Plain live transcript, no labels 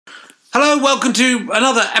Hello, welcome to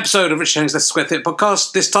another episode of Rich Herring's Leicester Square Theatre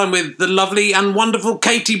podcast, this time with the lovely and wonderful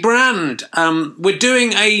Katy Brand. We're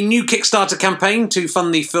doing a new Kickstarter campaign to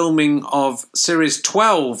fund the filming of Series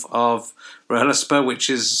 12 of Leicester, which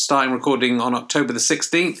is starting recording on October the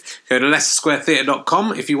 16th. Go to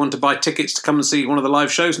leicestersquaretheatre.com if you want to buy tickets to come and see one of the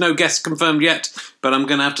live shows. No guests confirmed yet, but I'm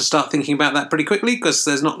going to have to start thinking about that pretty quickly because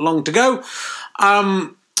there's not long to go.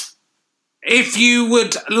 If you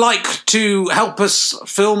would like to help us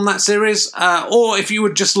film that series, or if you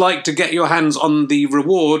would just like to get your hands on the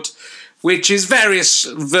reward, which is various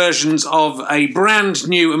versions of a brand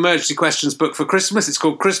new emergency questions book for Christmas. It's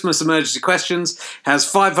called Christmas Emergency Questions. It has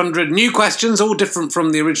 500 new questions, all different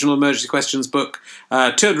from the original emergency questions book.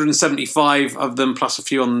 275 of them, plus a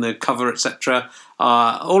few on the cover, etc.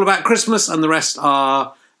 All about Christmas, and the rest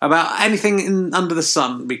are about anything under the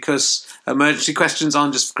sun, because emergency questions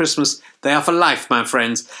aren't just for Christmas, they are for life, my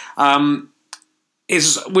friends.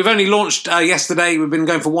 We've only launched yesterday. We've been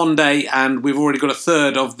going for one day, and we've already got a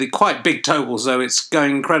third of the quite big total, so it's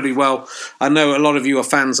going incredibly well. I know a lot of you are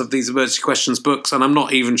fans of these emergency questions books, and I'm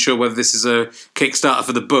not even sure whether this is a Kickstarter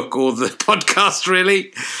for the book or the podcast,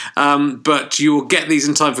 really. But you will get these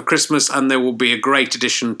in time for Christmas, and there will be a great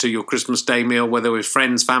addition to your Christmas Day meal, whether with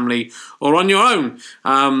friends, family, or on your own.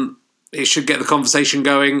 It should get the conversation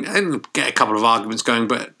going and get a couple of arguments going,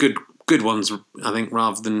 but good ones, I think,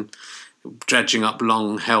 rather than dredging up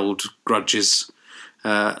long-held grudges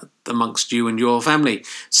amongst you and your family.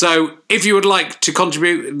 So if you would like to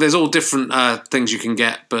contribute, there's all different things you can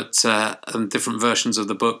get, but and different versions of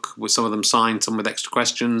the book, with some of them signed, some with extra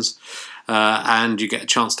questions, and you get a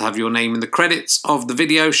chance to have your name in the credits of the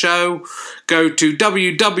video show. Go to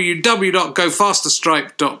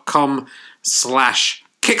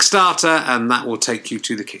www.gofasterstripe.com/Kickstarter, and that will take you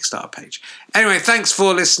to the Kickstarter page. Anyway, thanks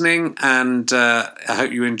for listening, and I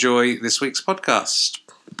hope you enjoy this week's podcast.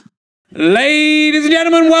 Ladies and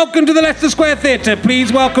gentlemen, welcome to the Leicester Square Theatre.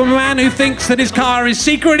 Please welcome a man who thinks that his car is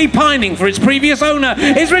secretly pining for its previous owner.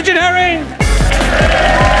 It's Richard Herring!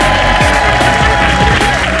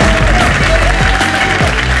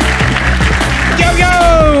 Yo,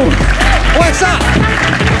 yo! What's up?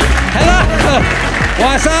 Hello!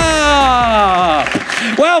 What's up?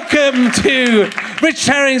 Welcome to Rich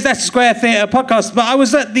Herring's Leicester Square Theatre podcast. But I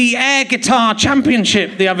was at the Air Guitar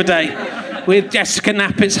Championship the other day with Jessica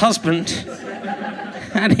Nappett's husband,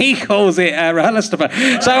 and he calls it Leicester.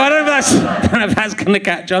 So I don't know if that's going to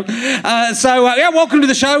catch on. Welcome to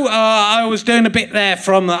the show. I was doing a bit there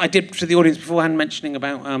I did to the audience beforehand, mentioning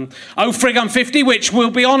about Oh Frig I'm 50, which will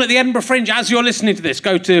be on at the Edinburgh Fringe as you're listening to this.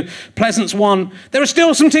 Go to Pleasance 1. There are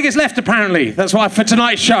still some tickets left, apparently. That's why, for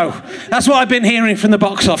tonight's show. That's what I've been hearing from the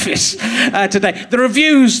box office today. The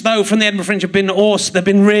reviews, though, from the Edinburgh Fringe have been awesome. They've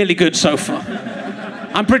been really good so far.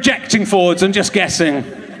 I'm projecting forwards and just guessing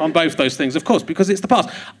on both those things, of course, because it's the past.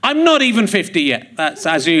 I'm not even 50 yet. That's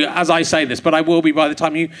as I say this, but I will be by the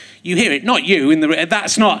time you hear it. Not you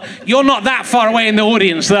you're not that far away in the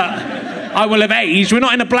audience that I will have aged. We're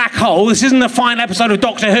not in a black hole. This isn't the final episode of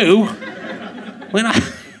Doctor Who. We're not.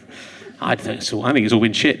 I think it's all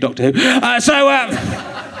been shit, Doctor Who. It's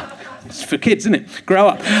for kids, isn't it? Grow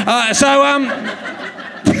up.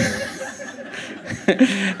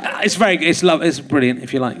 It's brilliant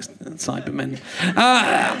if you like Cybermen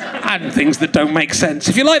and things that don't make sense.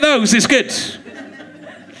 If you like those, it's good.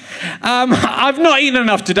 I've not eaten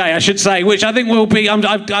enough today, I should say, which I think will be.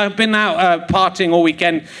 I've been out partying all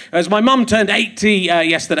weekend, as my mum turned 80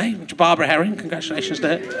 yesterday. Barbara Herring, congratulations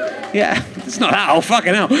to her. Yeah, it's not that old,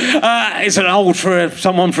 fucking hell. It's an old for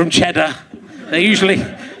someone from Cheddar. They usually,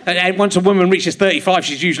 once a woman reaches 35,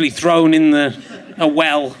 she's usually thrown in a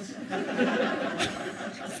well.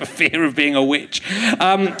 For fear of being a witch.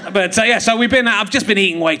 So we've been out. I've just been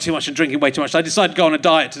eating way too much and drinking way too much. So I decided to go on a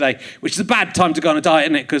diet today, which is a bad time to go on a diet,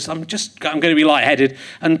 isn't it? Because I'm going to be lightheaded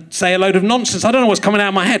and say a load of nonsense. I don't know what's coming out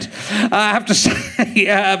of my head, I have to say.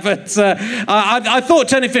 I thought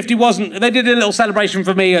turning 50 wasn't. They did a little celebration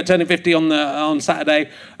for me at turning 50 on Saturday,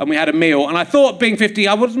 and we had a meal. And I thought being 50,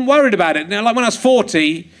 I wasn't worried about it. Like when I was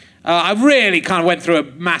 40. I really kind of went through a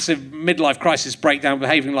massive midlife crisis breakdown,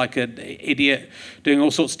 behaving like an idiot, doing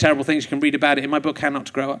all sorts of terrible things. You can read about it in my book, How Not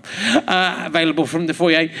to Grow Up, available from the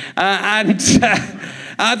foyer. I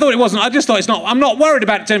thought it wasn't. I just thought it's not. I'm not worried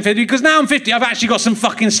about it turning 50, because now I'm 50, I've actually got some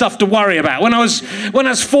fucking stuff to worry about. When I was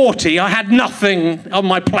 40, I had nothing on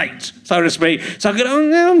my plate, so to speak. So I go, oh,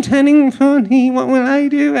 now I'm turning 40, what will I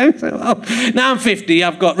do? Now I'm 50,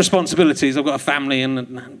 I've got responsibilities, I've got a family,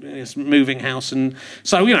 and this moving house. And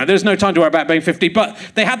so, there's no time to worry about being 50. But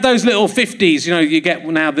they had those little 50s, you get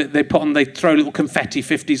now that they throw little confetti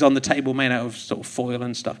 50s on the table made out of sort of foil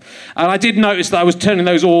and stuff. And I did notice that I was turning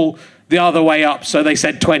those all the other way up, so they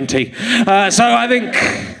said 20. So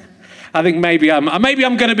I think maybe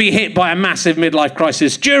I'm going to be hit by a massive midlife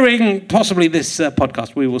crisis during possibly this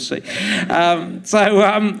podcast. We will see.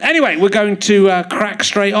 Anyway, we're going to crack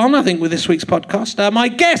straight on, I think, with this week's podcast. My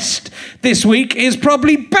guest this week is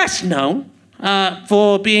probably best known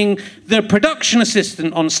for being the production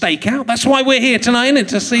assistant on Stakeout. That's why we're here tonight, isn't it,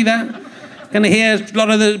 to see that. Going to hear a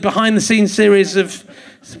lot of the behind-the-scenes secrets of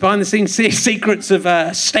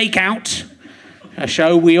Stakeout, a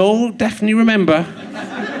show we all definitely remember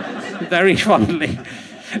very fondly.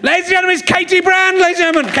 Ladies and gentlemen, it's Katy Brand. Ladies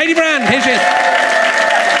and gentlemen, Katy Brand. Here she is.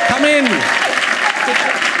 Come in.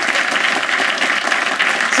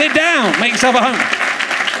 Sit down. Make yourself at home.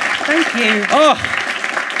 Thank you. Oh.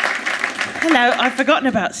 Hello, I've forgotten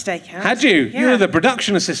about Stakeout. Had you? Yeah. You were the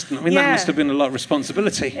production assistant. I mean, that must have been a lot of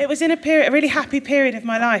responsibility. It was in a really happy period of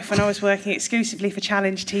my life when I was working exclusively for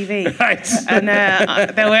Challenge TV. Right. And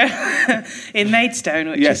there were in Maidstone,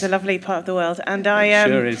 which is a lovely part of the world. And I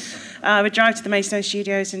sure is. I would drive to the Maidstone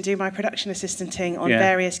studios and do my production assistanting on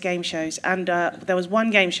various game shows. And there was one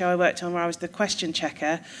game show I worked on where I was the question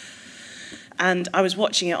checker. And I was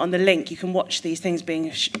watching it on the link. You can watch these things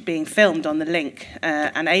being filmed on the link.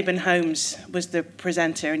 And Eamon Holmes was the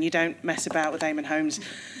presenter, and you don't mess about with Eamon Holmes.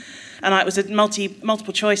 And it was a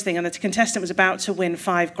multiple choice thing, and the contestant was about to win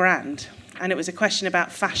 $5,000. And it was a question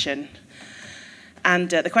about fashion.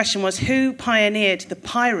 And the question was, who pioneered the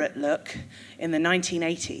pirate look in the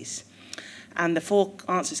 1980s? And the 4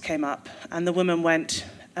 answers came up, and the woman went,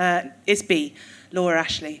 it's B, Laura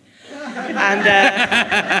Ashley. And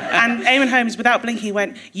Eamon Holmes, without blinking,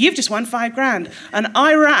 went, you've just won $5,000. And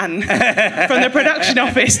I ran from the production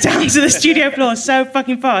office down to the studio floor so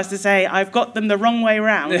fucking fast to say, I've got them the wrong way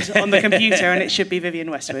round on the computer and it should be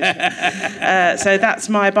Vivienne Westwood. So that's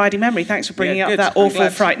my abiding memory. Thanks for bringing up that awful,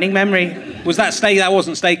 frightening memory. Was that That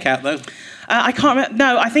wasn't Stakeout, though? I can't remember.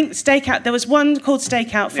 No, I think Stakeout. There was one called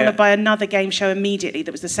Stakeout, followed by another game show immediately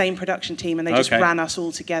that was the same production team, and they just ran us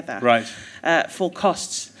all together. Right. For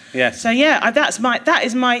costs. Yes. So that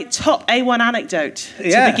is my top A1 anecdote to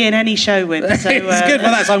begin any show with. So, it's good.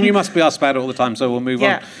 Well, you must be asked about it all the time, so we'll move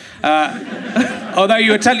on. Although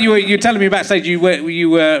you were telling me backstage you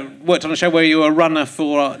worked on a show where you were a runner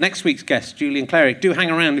for next week's guest, Julian Clary. Do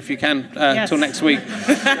hang around if you can until next week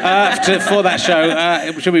for that show.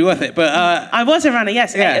 It should be worth it. But I was a runner.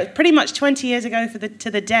 Yes. Pretty much 20 years ago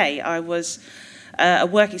to the day, I was a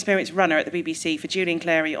work experience runner at the BBC for Julian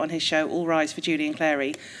Clary on his show All Rise for Julian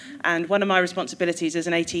Clary. And one of my responsibilities as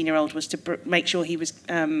an 18-year-old was to make sure he was,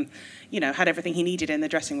 had everything he needed in the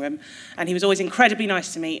dressing room. And he was always incredibly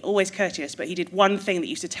nice to me, always courteous, but he did one thing that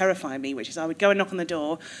used to terrify me, which is I would go and knock on the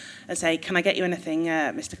door and say, can I get you anything,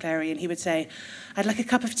 Mr. Clary? And he would say, I'd like a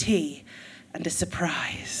cup of tea and a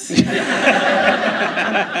surprise. And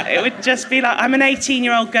it would just be like, I'm an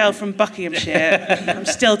 18-year-old girl from Buckinghamshire. I'm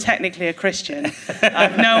still technically a Christian. I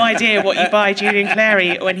have no idea what you buy Julian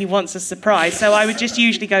Clary when he wants a surprise, so I would just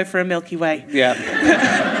usually go for a Milky Way.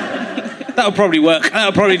 Yeah. That'll probably work.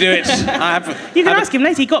 That'll probably do it. You can ask him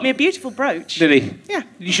later. He got me a beautiful brooch. Did he? Yeah.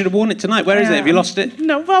 You should have worn it tonight. Where is it? Have you lost it?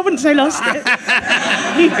 No, well, I wouldn't say lost it.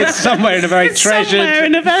 It's somewhere in a very treasured... somewhere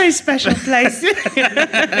in a very special place.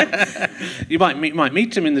 You might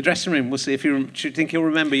meet him in the dressing room. We'll see if you think he'll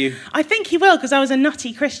remember you. I think he will, because I was a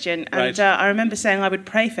nutty Christian, and I remember saying I would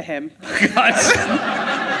pray for him.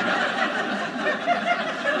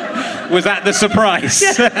 Was that the surprise?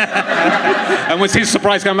 Yeah. And was his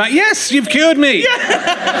surprise coming back? Yes, you've cured me.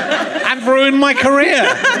 Yeah. And ruined my career. No,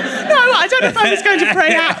 I don't know if I was going to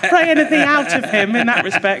pray anything out of him in that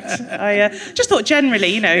respect. I just thought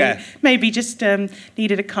generally, maybe just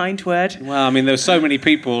needed a kind word. Well, I mean, there were so many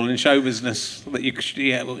people in show business that you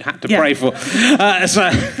had to pray for.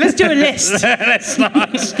 So let's do a list. Let's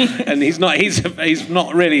start. And he's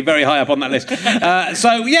not really very high up on that list.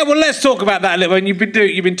 Well, let's talk about that a little. When you've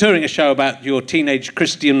been touring a show about your teenage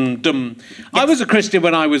Christiandom. Yes. I was a Christian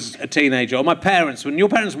when I was a teenager, or my parents. When your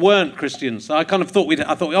parents weren't Christians, so I kind of thought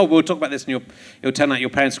we'll talk about this, and you'll turn out your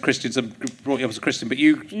parents are Christians and brought you up as a Christian, but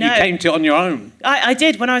you came to it on your own. I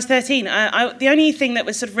did when I was 13. The only thing that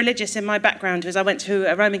was sort of religious in my background was I went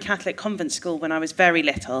to a Roman Catholic convent school when I was very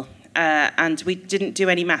little, and we didn't do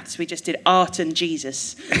any maths. We just did art and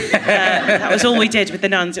Jesus. That was all we did with the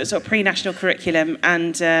nuns. It was sort of pre-national curriculum.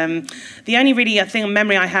 And the only really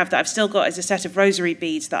memory I have that I've still got is a set of rosary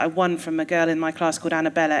beads that I won from a girl in my class called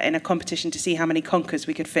Annabella in a competition to see how many conkers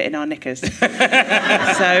we could fit in our knickers. So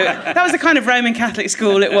that was the kind of Roman Catholic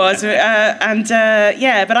school it was.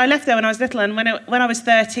 But I left there when I was little. And when I was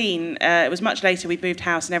 13, it was much later, we'd moved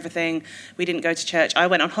house and everything. We didn't go to church. I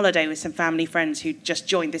went on holiday with some family friends who just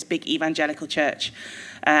joined this big evangelical church.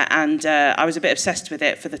 And I was a bit obsessed with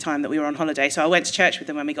it for the time that we were on holiday. So I went to church with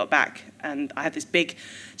them when we got back. And I had this big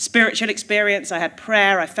spiritual experience. I had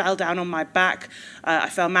prayer. I fell down on my back. I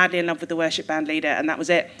fell madly in love with the worship band leader. And that was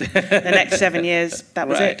it. The next 7 years, that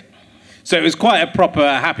was it. So it was quite a proper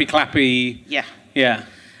happy clappy... Yeah.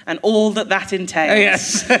 And all that entails.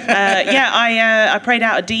 Yes. I prayed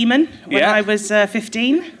out a demon when I was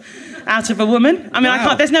 15. Out of a woman. I mean,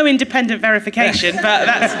 wow. There's no independent verification, but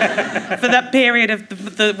that's for that period of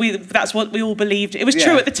that's what we all believed. It was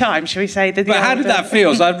true at the time, shall we say? But how did that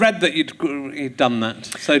feel? So I've read that you'd done that.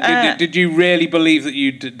 So did you really believe that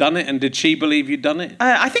you'd done it, and did she believe you'd done it?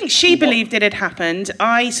 I think she believed it had happened.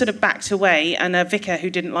 I sort of backed away, and a vicar who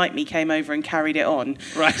didn't like me came over and carried it on.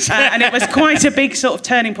 Right. And it was quite a big sort of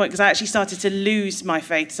turning point, because I actually started to lose my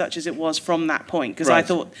faith, such as it was from that point. Because I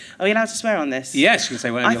thought, are we allowed to swear on this? Yes, you can say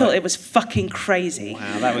whatever. I thought it was fucking crazy.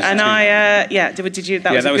 Wow, that was. And did you?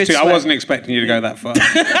 That was a good too. swear. I wasn't expecting you to go that far.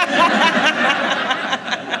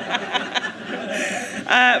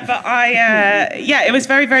 It was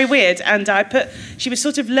very, very weird. And she was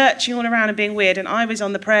sort of lurching all around and being weird. And I was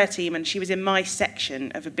on the prayer team, and she was in my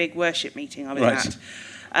section of a big worship meeting I was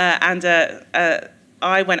at.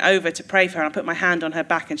 I went over to pray for her, and I put my hand on her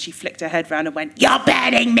back, and she flicked her head round and went, "You're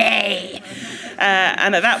banning me!"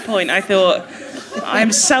 And at that point, I thought,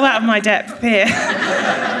 I'm so out of my depth here.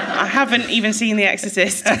 I haven't even seen The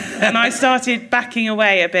Exorcist. And I started backing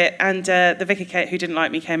away a bit, and the vicar, who didn't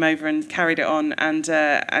like me, came over and carried it on, and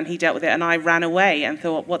he dealt with it, and I ran away and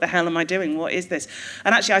thought, what the hell am I doing? What is this?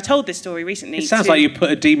 And actually, I told this story recently. It sounds like you put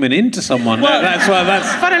a demon into someone. Well,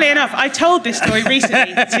 that's... Funnily enough, I told this story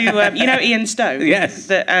recently to, Ian Stone? Yes.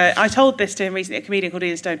 I told this to him recently, a comedian called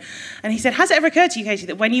Ian Stone, and he said, has it ever occurred to you, Katy,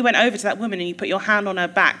 that when you went over to that woman and you put your hand on her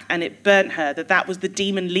back and it burnt her, that was the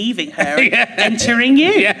demon leaving her and entering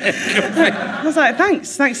you? Yeah. I was like,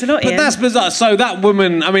 thanks a lot, Ian. But that's bizarre. So that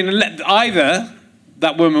woman, I mean, either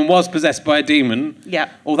that woman was possessed by a demon,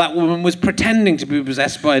 or that woman was pretending to be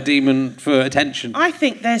possessed by a demon for attention. I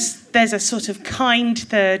think there's a sort of kind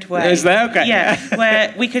third way. Is there? Okay. Yeah,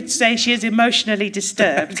 where we could say she is emotionally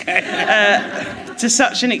disturbed to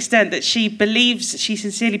such an extent that she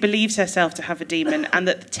sincerely believes herself to have a demon, and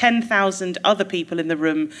that 10,000 other people in the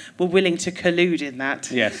room were willing to collude in that.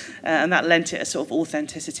 Yes. And that lent it a sort of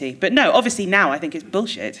authenticity. But no, obviously now I think it's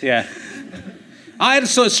bullshit. Yeah. I had a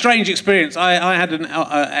sort of strange experience. I had an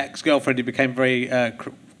ex-girlfriend who became very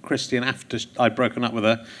Christian after I'd broken up with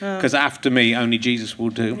her, because after me, only Jesus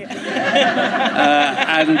will do.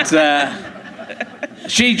 Yeah. And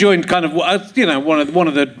she joined kind of, one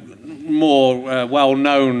of the more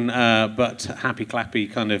well-known but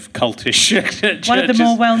happy-clappy kind of cultish churches. One of the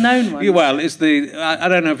more well-known ones. Yeah, well, it's I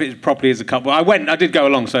don't know if it properly is a couple. I did go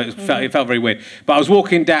along, so it felt very weird. But I was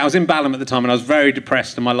walking down, I was in Balham at the time, and I was very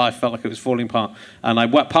depressed, and my life felt like it was falling apart. And I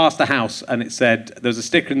went past the house, and it said, there was a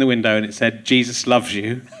sticker in the window, and it said, "Jesus loves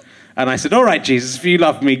you." And I said, "All right, Jesus, if you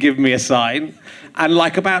love me, give me a sign." And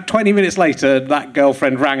like about 20 minutes later, that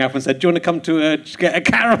girlfriend rang up and said, "Do you want to come to get a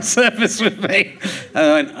carol service with me?" And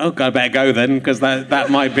I went, "Oh, God, I better go then, because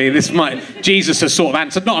Jesus has sort of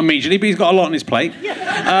answered, not immediately, but he's got a lot on his plate." Yeah.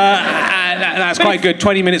 And that's quite good.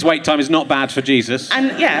 20 minutes wait time is not bad for Jesus.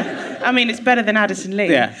 And I mean, it's better than Addison Lee.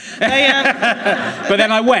 Yeah. But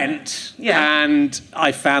then I went, and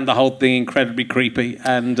I found the whole thing incredibly creepy.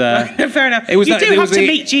 And fair enough. You do have to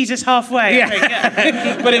meet Jesus halfway. Yeah. I think,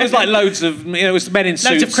 yeah. But it was like loads of, it was men in suits.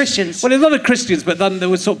 Loads of Christians. Well, there's a lot of Christians, but then there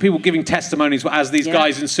were sort of people giving testimonies as these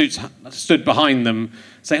guys in suits stood behind them,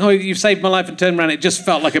 saying, "Oh, you've saved my life," and turned around. It just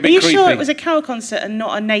felt like a bit creepy. Are you sure it was a carol concert and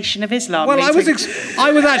not a Nation of Islam meeting?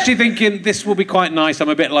 I was actually thinking, this will be quite nice. I'm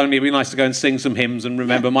a bit lonely. It'd be nice to go and sing some hymns and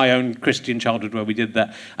remember my own Christian childhood where we did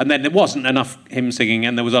that. And then there wasn't enough hymn singing,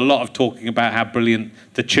 and there was a lot of talking about how brilliant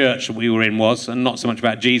the church that we were in was, and not so much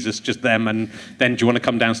about Jesus, just them. And then, "Do you want to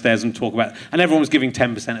come downstairs and talk about..." And everyone was giving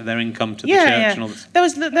 10% of their income to the church and all this.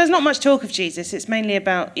 There's not much talk of Jesus. It's mainly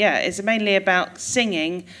about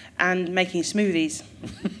singing and making smoothies.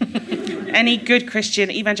 Any good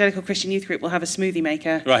evangelical Christian youth group will have a smoothie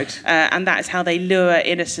maker. Right. And that is how they lure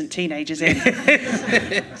innocent teenagers in.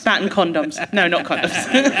 That and condoms. No, not condoms.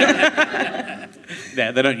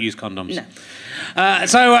 Yeah, they don't use condoms. No.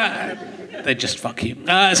 They just fuck you.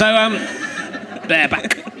 They're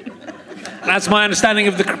back. That's my understanding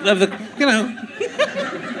of the you know.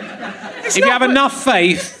 If you have enough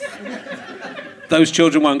faith, those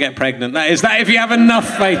children won't get pregnant. That if you have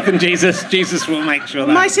enough faith in Jesus, Jesus will make sure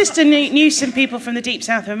that. My sister knew some people from the deep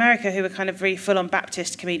south of America who were kind of very full-on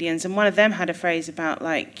Baptist comedians, and one of them had a phrase about,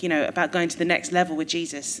 like, you know, about going to the next level with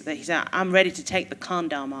Jesus. That he said, "I'm ready to take the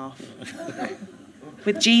condom off."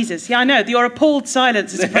 With Jesus. Yeah, I know. Your appalled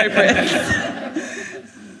silence is appropriate.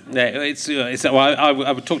 Yeah, I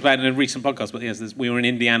talked about it in a recent podcast, but yes, we were in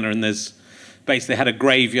Indiana, and there's basically had a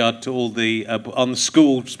graveyard to all the on the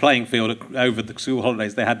school's playing field over the school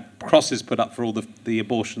holidays. They had crosses put up for all the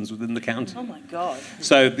abortions within the county. Oh my God!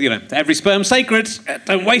 So every sperm's sacred.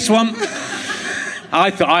 Don't waste one.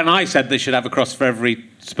 I said they should have a cross for every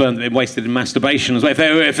sperm that had been wasted in masturbation as well.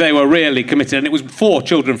 If they were really committed, and it was 4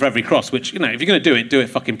 children for every cross. Which, if you're going to do it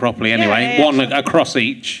fucking properly anyway. Yeah, 1 a cross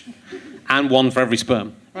each, and 1 for every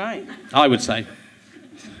sperm. Right. I would say.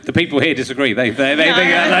 The people here disagree. They think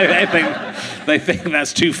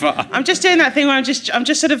that's too far. I'm just doing that thing where I'm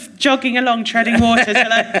just sort of jogging along, treading water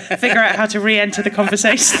till I figure out how to re-enter the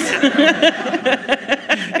conversation.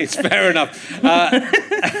 It's fair enough.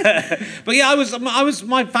 But yeah, I was.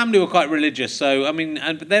 My family were quite religious, so I mean,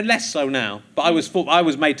 and they're less so now. But I was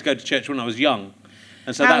made to go to church when I was young,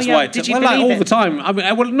 and so that's why. Did you believe all the time? I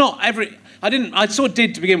mean, well, not every. I didn't. I sort of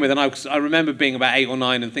did to begin with, and I remember being about 8 or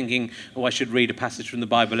 9 and thinking, I should read a passage from the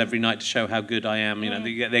Bible every night to show how good I am.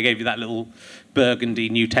 They gave you that little burgundy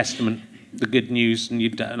New Testament, the good news,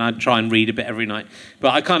 and I'd try and read a bit every night.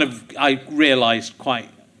 But I realised quite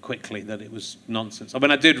quickly that it was nonsense. I mean,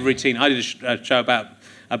 I did a routine. I did a show about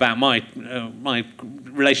my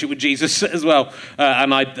relationship with Jesus as well,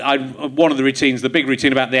 and I one of the routines, the big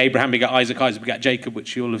routine about the Abraham begat Isaac, Isaac begat Jacob,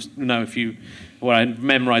 which you'll know if you. Well, I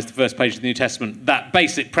memorised the first page of the New Testament. That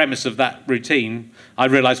basic premise of that routine, I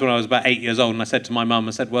realised when I was about 8 years old, and I said to my mum,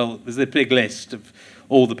 well, there's a big list of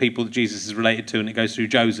all the people that Jesus is related to, and it goes through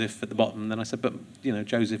Joseph at the bottom. And then I said, but,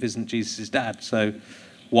 Joseph isn't Jesus' dad, so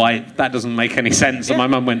why? That doesn't make any sense. Yeah. And my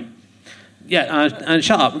mum went, yeah, and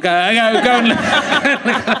shut up. Go and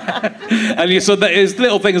and you saw that it's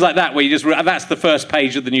little things like that where you just that's the first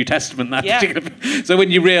page of the New Testament. So when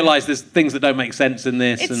you realise there's things that don't make sense in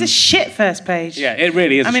this, it's a shit first page. Yeah, it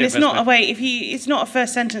really is. I mean, it's not it's not a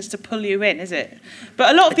first sentence to pull you in, is it?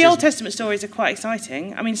 But a lot of the Old Testament stories are quite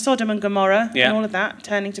exciting. I mean, Sodom and Gomorrah and all of that,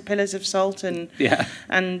 turning to pillars of salt and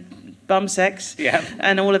bum sex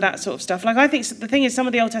and all of that sort of stuff. Like, I think the thing is, some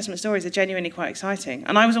of the Old Testament stories are genuinely quite exciting.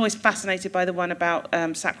 And I was always fascinated by the one about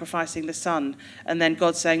sacrificing the son and then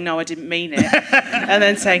God saying, no, I didn't mean it. And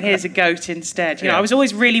then saying, here's a goat instead. I was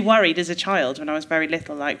always really worried as a child when I was very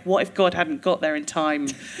little, like, what if God hadn't got there in time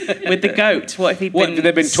with the goat? What if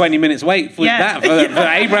there'd been 20 minutes wait for that for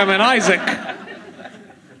Abraham and Isaac?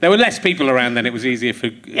 There were less people around then. It was easier for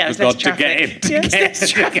God to get in.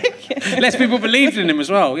 Less people believed in him as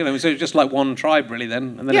well. So it was just like one tribe, really,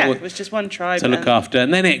 then. And then it was just one tribe to look after.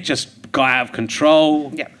 And then it just got out of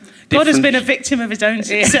control. Yeah. God has been a victim of his own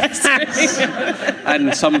success.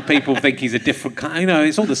 And some people think he's a different kind.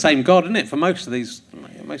 It's all the same God, isn't it, for most of these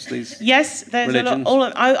yes, there's religions. A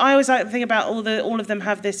lot. I always like to think about all of them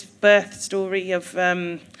have this birth story of.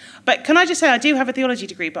 But can I just say, I do have a theology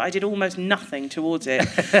degree, but I did almost nothing towards it.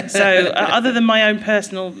 So other than my own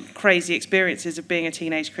personal crazy experiences of being a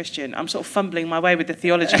teenage Christian, I'm sort of fumbling my way with the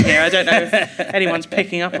theology here. I don't know if anyone's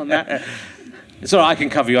picking up on that. It's all right, I can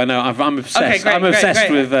cover you. I know. I'm obsessed. Okay, great, I'm obsessed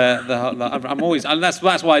with I'm always. And that's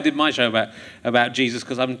why I did my show about Jesus,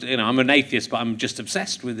 because I'm an atheist, but I'm just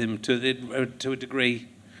obsessed with him to a degree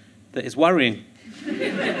that is worrying.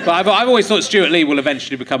 But I've always thought Stuart Lee will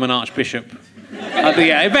eventually become an archbishop.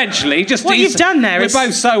 Eventually. Just what you've done there is... We're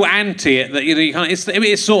both so anti it that you kind of,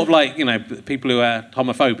 it's sort of like people who are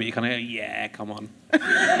homophobic. You kind of go, yeah, come on.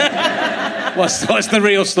 What's the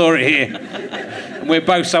real story here? And we're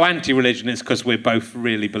both so anti-religion. It's because we both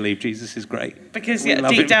really believe Jesus is great. Because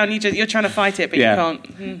deep down you're trying to fight it, but you can't.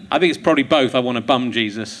 I think it's probably both. I want to bum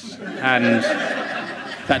Jesus and.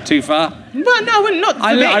 Is that too far? Well, no, not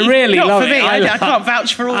for me. I really not love for it. me. I can't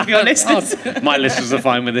vouch for all of your listeners. My listeners are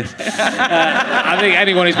fine with this. I think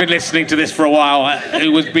anyone who's been listening to this for a while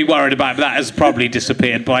who would be worried about that has probably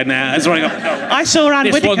disappeared by now. I saw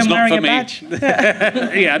Anne Widdecombe wearing a badge.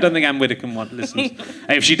 Yeah, I don't think Anne Widdecombe listens.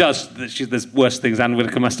 If she does, there's worse things Anne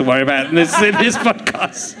Widdecombe has to worry about in this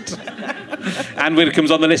podcast. Anne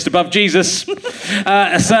Widdecombe's on the list above Jesus.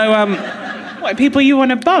 What, people you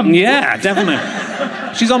want to bum? Yeah, definitely.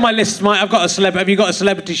 She's on my list. Have you got a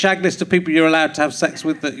celebrity shag list of people you're allowed to have sex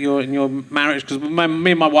with that you're in your marriage? Because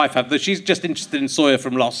me and my wife have. She's just interested in Sawyer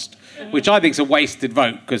from Lost, which I think is a wasted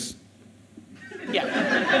vote because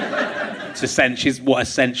Yeah. it's what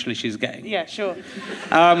essentially she's getting. Yeah, sure.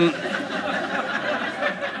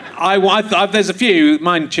 There's a few.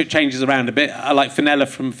 Mine changes around a bit. I like Fenella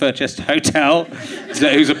from Furchester Hotel,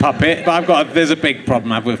 who's a puppet. But there's a big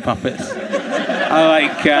problem I have with puppets. I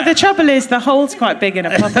like. But the trouble is, the hole's quite big in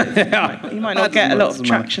a puppet. You might not get a lot of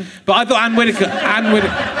traction. But I thought Anne Whittaker.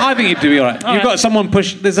 I think you'd do all right. You've got someone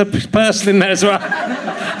push. There's a person in there as well.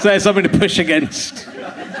 So there's something to push against.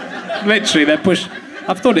 Literally, they're push.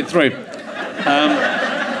 I've thought it through.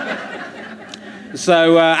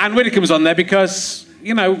 So Anne Whittaker was on there because.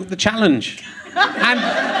 The challenge.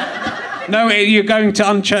 And no, you're going to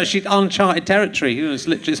uncharted territory.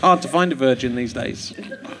 It's hard to find a virgin these days.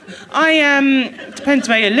 Depends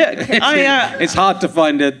where you look. It's hard to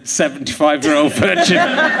find a 75-year-old virgin.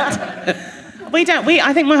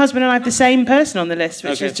 I think my husband and I have the same person on the list,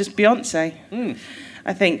 which is just Beyonce.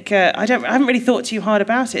 I think I haven't really thought too hard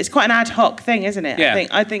about it. It's quite an ad hoc thing, isn't it? Yeah.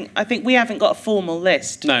 I think we haven't got a formal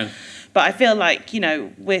list. No. But I feel like,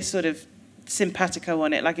 we're sort of simpatico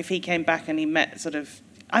on it. Like if he came back and he met sort of...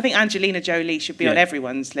 I think Angelina Jolie should be on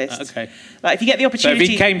everyone's list. Okay. Like if you get the opportunity... So if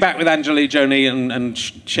he came back with Angelina Jolie and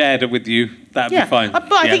shared it with you, that'd be fine.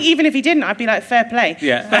 But I think even if he didn't, I'd be like, fair play.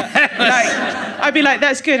 Yeah. But, I'd be like,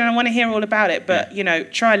 that's good and I want to hear all about it, but,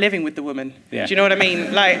 try living with the woman. Yeah. Do you know what I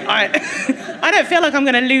mean? Like, I don't feel like I'm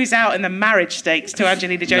going to lose out in the marriage stakes to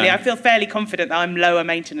Angelina Jolie. No. I feel fairly confident that I'm lower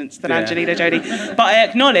maintenance than Angelina Jolie. But I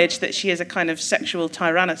acknowledge that she is a kind of sexual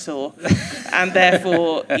tyrannosaur, and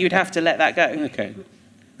therefore you'd have to let that go. Okay.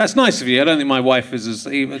 That's nice of you. I don't think my wife is as...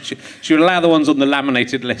 She would allow the ones on the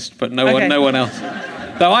laminated list, but no one else.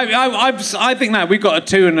 So I think that we've got a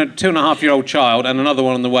 2 and a 2.5-year-old child and another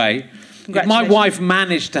one on the way. If my wife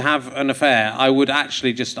managed to have an affair, I would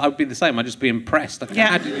actually I'd be the same. I'd just be impressed.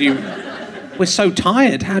 How did you... We're so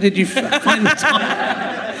tired. How did you find the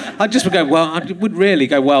time? I just would go, I would really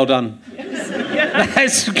go, well done. I've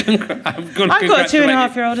got a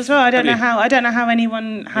 2.5-year-old as well. I don't know how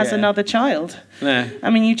anyone has another child. No. I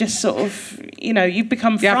mean, you just sort of, you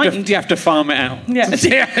become frightened. You have to farm it out. Yeah.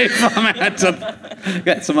 Farm it out to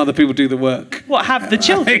get some other people do the work. What, have the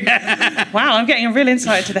children? Wow, I'm getting a real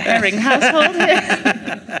insight into the Herring household here.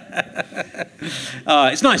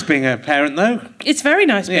 It's nice being a parent, though. It's very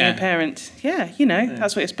nice being a parent. Yeah,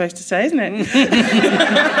 that's what you're supposed to say, isn't it?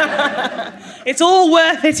 It's all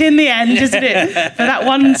worth it in the end, isn't it? For that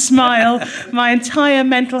one smile, my entire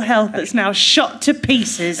mental health that's now shot to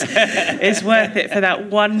pieces is worth it for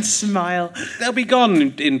that one smile. They'll be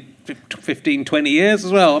gone in 15, 20 years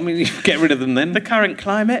as well. I mean, you get rid of them then. The current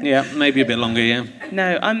climate. Yeah, maybe a bit longer. Yeah.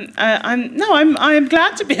 No, I'm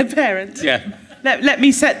glad to be a parent. Yeah. Let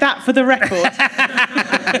me set that for the record.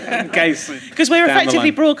 In case. Because we're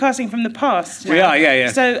effectively broadcasting from the past now. We are,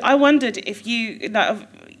 yeah. So I wondered if you, as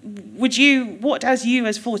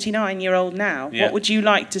 49-year-old now, what would you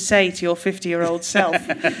like to say to your 50-year-old self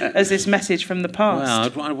as this message from the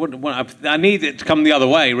past? Well, I need it to come the other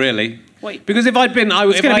way, really. Wait. Because if I'd been...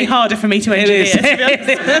 It's going to be harder for me to engineer, to be honest.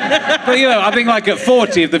 But, I think like at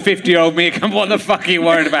 40, if the 50-year-old me come, what the fuck are you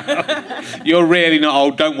worried about? You're really not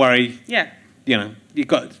old, don't worry. Yeah. You've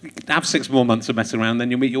got have 6 more months of messing around, then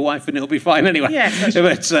you'll meet your wife and it'll be fine anyway. Yeah.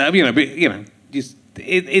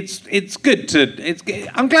 It's good to.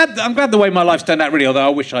 I'm glad the way my life's turned out. Really, although I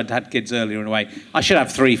wish I'd had kids earlier in a way. I should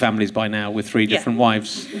have 3 families by now with 3 different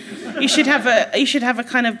wives. You should have a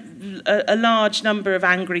kind of a large number of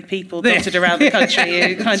angry people dotted around the country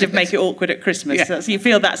who kind of make it awkward at Christmas. Yeah. So you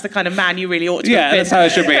feel that's the kind of man you really ought to have been. That's how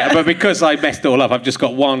it should be. But because I messed it all up, I've just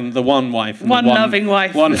got the one wife, and one loving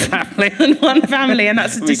wife, one family, and one family, and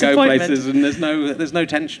that's a disappointment. We go places and there's no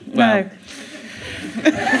tension. No.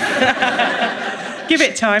 Give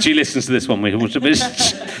it time. She listens to this one.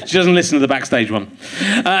 She doesn't listen to the backstage one.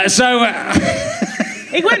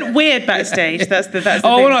 It went weird backstage. That's the thing.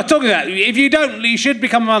 We're not talking about that. If you don't, you should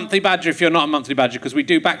become a monthly badger if you're not a monthly badger, because we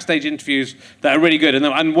do backstage interviews that are really good. And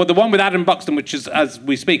the one with Adam Buxton, which is, as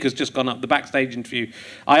we speak, has just gone up, the backstage interview.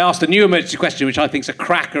 I asked a new emergency question, which I think is a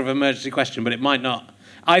cracker of an emergency question, but it might not.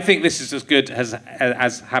 I think this is as good as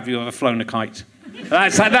have you ever flown a kite?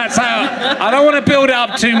 That's how. I don't want to build it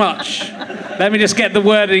up too much. Let me just get the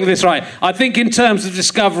wording of this right. I think in terms of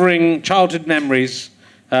discovering childhood memories,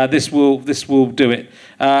 this will do it.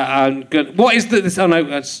 What is the? Oh no,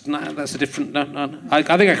 that's a different. No. I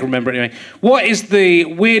think I can remember it anyway. What is the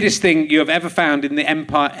weirdest thing you have ever found in the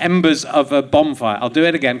embers of a bonfire? I'll do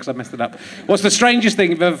it again because I messed it up. What's the strangest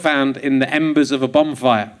thing you've ever found in the embers of a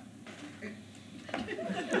bonfire?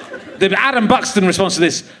 The Adam Buxton response to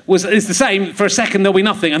this is the same. For a second there'll be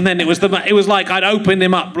nothing, and then it was like I'd opened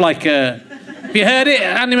him up like a Have you heard it,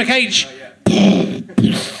 Andy McH?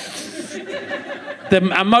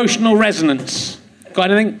 The emotional resonance. Got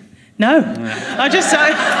anything? No. I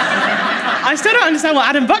still don't understand what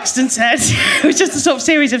Adam Buxton said. It was just a sort of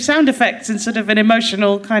series of sound effects and sort of an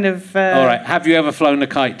emotional kind of... All right. Have you ever flown a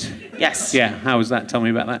kite? Yes. Yeah. How was that? Tell me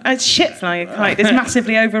about that. It's shit flying a kite. It's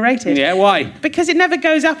massively overrated. Yeah, why? Because it never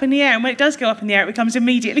goes up in the air, and when it does go up in the air, it becomes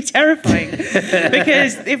immediately terrifying.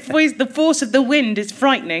 Because the force of the wind is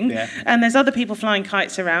frightening, and there's other people flying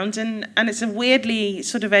kites around, and it's a weirdly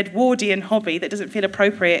sort of Edwardian hobby that doesn't feel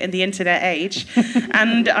appropriate in the internet age.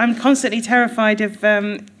 And I'm constantly terrified of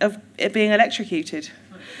it being electrocuted.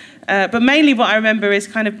 But mainly what I remember is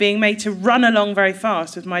kind of being made to run along very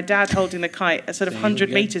fast with my dad holding the kite a sort of 100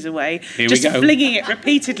 metres away, just flinging it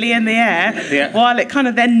repeatedly in the air while it kind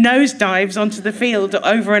of then nosedives onto the field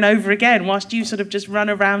over and over again whilst you sort of just run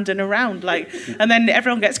around and around, and then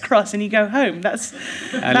everyone gets cross and you go home. That's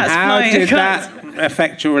how did that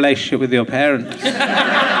affect your relationship with your parents?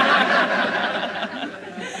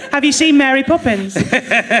 Have you seen Mary Poppins?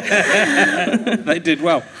 They did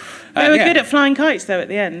well. They were good at flying kites, though, at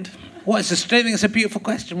the end. I think it's a beautiful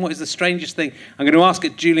question. What is the strangest thing? I'm going to ask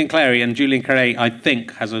it to Julian Clary, and Julian Clary, I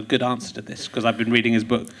think, has a good answer to this, because I've been reading his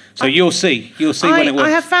book. So you'll see. You'll see when it works.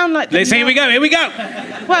 I have found, Here we go.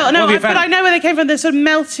 Well, no, but I know where they came from. The sort of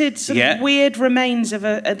melted, sort of weird remains of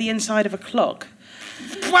the inside of a clock.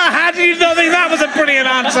 Well, how do you not think that was a brilliant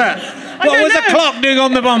answer? What was a clock doing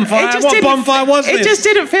on the bonfire? What bonfire was this? It just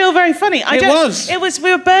didn't feel very funny. It was.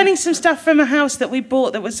 We were burning some stuff from a house that we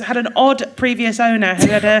bought that had an odd previous owner who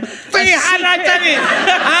had a...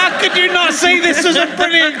 How could you not see this was a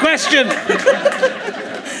brilliant question?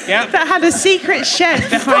 That had a secret shed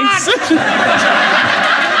behind...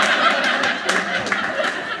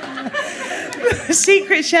 A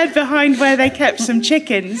secret shed behind where they kept some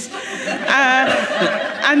chickens.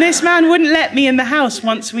 And this man wouldn't let me in the house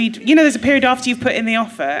once we'd... there's a period after you've put in the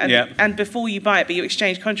offer and before you buy it, but you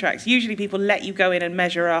exchange contracts. Usually people let you go in and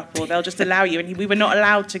measure up, or they'll just allow you, and we were not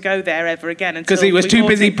allowed to go there ever again. Because he was too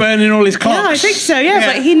busy burning all his clocks. Yeah, I think so,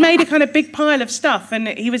 But he'd made a kind of big pile of stuff, and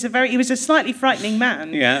he was a slightly frightening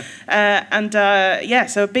man.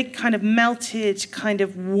 So a big kind of melted, kind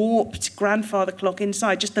of warped grandfather clock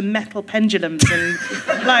inside, just the metal pendulums and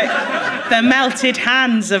the melted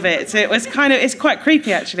hands of it. It's quite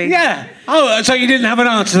creepy, actually. Yeah. Oh, so you didn't have an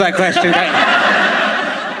answer to that question,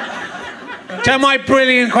 to my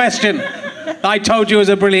brilliant question. I told you it was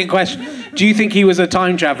a brilliant question. Do you think he was a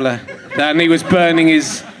time traveller? And he was burning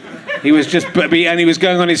his... He was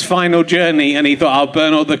going on his final journey, and he thought, I'll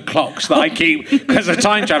burn all the clocks that I keep. Because as a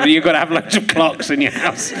time traveller, you've got to have loads of clocks in your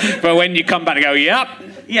house. But when you come back and go,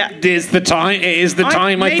 it is the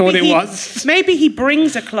time I thought it was. Maybe he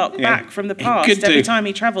brings a clock back from the past every time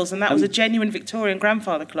he travels, and that was a genuine Victorian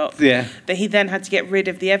grandfather clock that he then had to get rid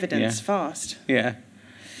of the evidence fast. Yeah.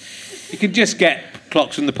 You could just get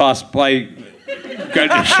clocks from the past by going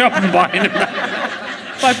to the shop and buying them.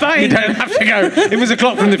 By buying them. You don't have to go. If it was a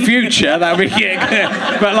clock from the future, that would be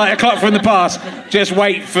but like a clock from the past, just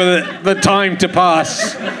wait for the time to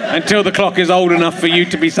pass until the clock is old enough for you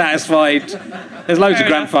to be satisfied. There's loads of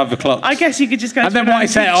grandfather clocks. I guess you could just go. And then why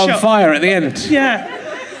set it on fire at the end? Yeah.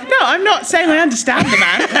 No, I'm not saying I understand the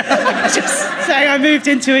man. I'm just saying I moved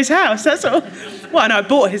into his house. That's all. Well, no, I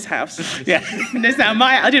bought his house. Yeah.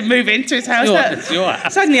 I didn't move into his house. It's your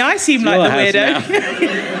house. Suddenly I seem like the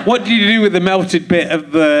weirdo. What did you do with the melted bit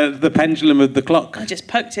of the pendulum of the clock? I just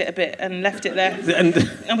poked it a bit and left it there.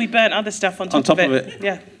 And we burnt other stuff on top of it.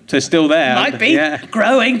 Yeah. So it's still there? Might be. Yeah.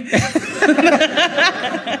 Growing.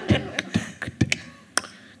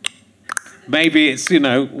 Maybe it's,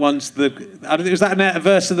 once was that a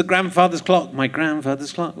verse of the grandfather's clock? My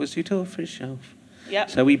grandfather's clock was too tall for his shelf. Yep.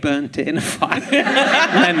 So we burnt it in a fire.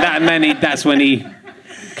 That's when he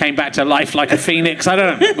came back to life like a phoenix. I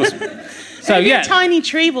don't know. So maybe a tiny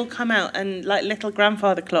tree will come out and little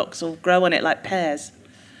grandfather clocks will grow on it like pears.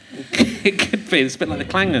 It could be. It's a bit like the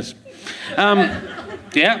Clangers.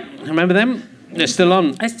 Remember them? They're still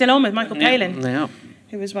on. They're still on with Michael Palin. They are.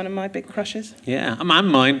 Who was one of my big crushes. Yeah, and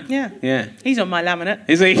mine. Yeah. He's on my laminate.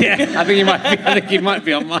 Is he? Yeah. I think he might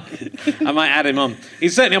be on mine. I might add him on.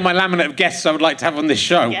 He's certainly on my laminate of guests I would like to have on this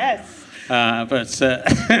show. Yes. But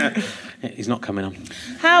he's not coming on.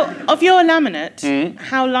 Of your laminate,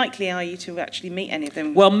 how likely are you to actually meet any of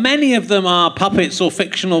them? Well, many of them are puppets or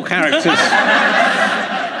fictional characters.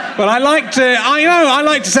 But I like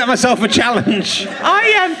to set myself a challenge.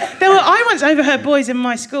 I once overheard boys in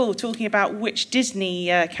my school talking about which Disney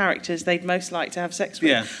characters they'd most like to have sex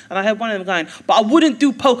with. Yeah. And I heard one of them going, but I wouldn't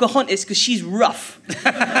do Pocahontas because she's rough.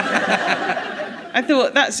 I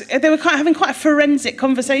thought they were having quite a forensic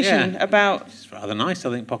conversation about. It's rather nice,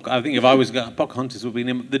 I think. I think if I was going, Pocahontas would be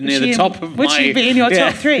near the top of my. Would she be in your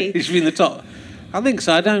top 3? She should be in the top. I think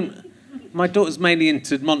so. My daughter's mainly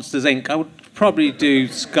into Monsters Inc. I would probably do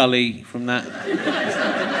Scully from that.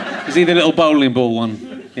 Is he the little bowling ball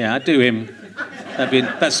one? Yeah, I'd do him.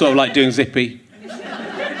 That's sort of like doing Zippy.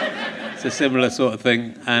 It's a similar sort of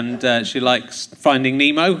thing. And she likes Finding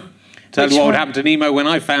Nemo. Tell you what would happen to Nemo when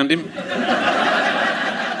I found him.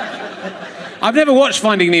 I've never watched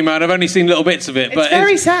Finding Nemo, and I've only seen little bits of it. It's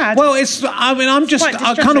very sad. Well, I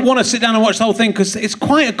kind of want to sit down and watch the whole thing because it's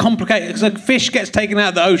quite a complicated. Because a fish gets taken out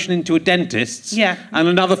of the ocean into a dentist's, and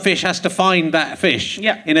another fish has to find that fish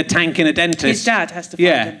in a tank in a dentist. His dad has to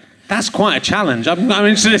find him. That's quite a challenge. I'm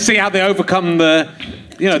interested to see how they overcome the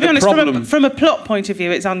problem. From a plot point of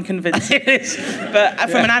view, it's unconvincing. It is. But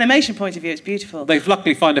from an animation point of view, it's beautiful. They've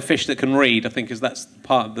luckily found a fish that can read, I think, that's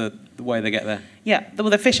part of the way they get there. Yeah,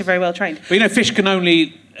 the fish are very well trained. But fish can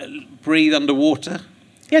only breathe underwater.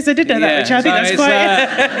 Yes, I did know that, which I think that's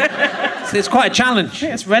quite... it's quite a challenge.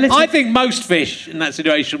 It's relative. I think most fish in that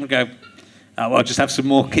situation would go, I'll just have some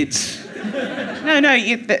more kids. No,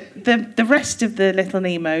 the rest of the little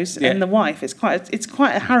Nemos and the wife, it's quite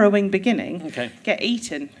a harrowing beginning. Okay. Get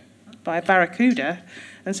eaten by a barracuda,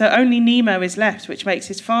 and so only Nemo is left, which makes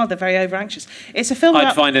his father very over-anxious. It's a film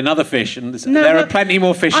I'd find another fish, and there are plenty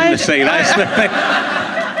more fish in the sea. That's the thing.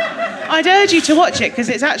 I'd urge you to watch it because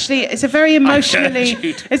it's a very emotionally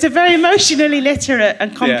literate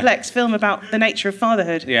and complex film about the nature of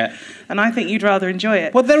fatherhood. Yeah. And I think you'd rather enjoy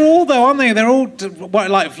it. Well, they're all though, aren't they? They're all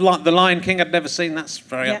like The Lion King. I'd never seen. That's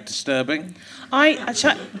very disturbing. I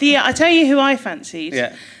tell you who I fancied.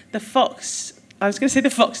 Yeah. The fox. I was going to say the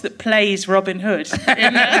fox that plays Robin Hood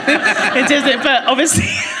in Disney, but obviously.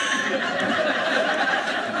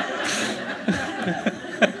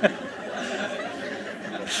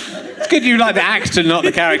 It's good you like the actor, not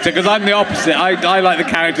the character, because I'm the opposite. I like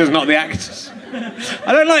the characters, not the actors.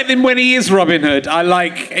 I don't like him when he is Robin Hood. I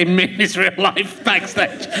like him in his real life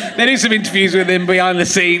backstage. They do some interviews with him behind the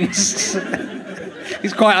scenes.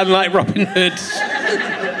 He's quite unlike Robin Hood.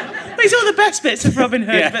 He's all the best bits of Robin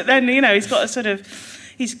Hood, but then, he's got a sort of...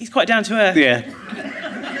 He's quite down to earth. Yeah.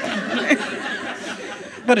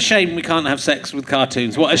 What a shame we can't have sex with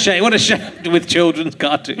cartoons. What a shame with children's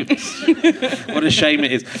cartoons. What a shame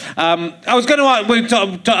it is. I was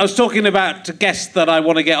talking about a guest that I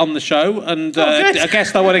want to get on the show, and a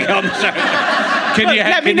guest I want to get on the show. Can you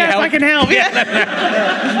help? Let me know if I can help.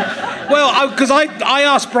 Well, because I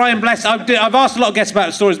asked Brian Blessed. I've asked a lot of guests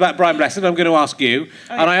about stories about Brian Blessed. I'm going to ask you.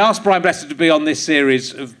 And I asked Brian Blessed to be on this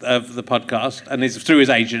series of the podcast, and through his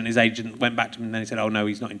agent. His agent went back to him, and then he said, "Oh no,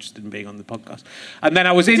 he's not interested in being on the podcast." And then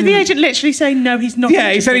I was in. Did the agent literally say no? He's not.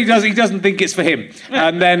 Yeah, he said he doesn't think it's for him.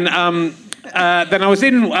 And then I was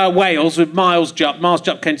in Wales with Miles Jupp. Miles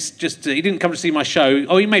Jupp came he didn't come to see my show.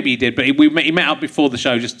 Oh, maybe he did, but he met up before the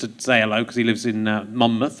show just to say hello because he lives in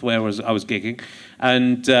Monmouth, where I was gigging,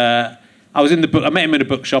 and. I was in the book. I met him in a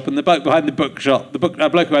bookshop, and the bloke behind the bookshop, bloke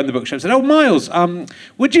behind the bookshop, said, "Oh, Miles,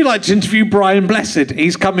 would you like to interview Brian Blessed?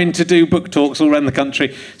 He's coming to do book talks all around the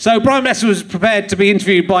country." So Brian Blessed was prepared to be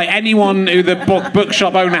interviewed by anyone who the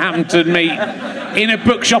bookshop owner happened to meet in a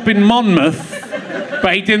bookshop in Monmouth,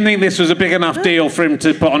 but he didn't think this was a big enough deal for him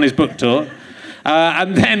to put on his book tour.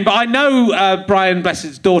 But I know Brian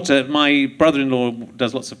Blessed's daughter. My brother-in-law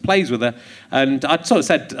does lots of plays with her, and I sort of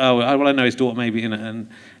said, "Oh, well, I know his daughter, maybe."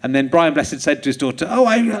 And then Brian Blessed said to his daughter, "Oh,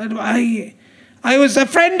 I was a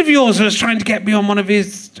friend of yours who was trying to get me on one of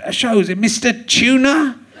his shows, Mr.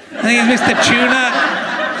 Tuna. I think it's Mr. Tuna."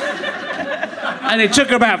 And it took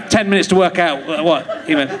her about 10 minutes to work out what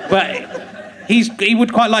he meant, but he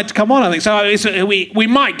would quite like to come on, I think. So we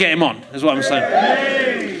might get him on, is what I'm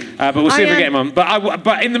saying. But we'll see if we get him on.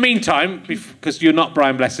 But in the meantime, because you're not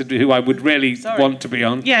Brian Blessed, who I would really want to be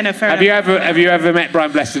on. Yeah, no, fair enough. Have you ever met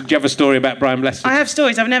Brian Blessed? Do you have a story about Brian Blessed? I have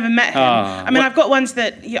stories. I've never met him. I've got ones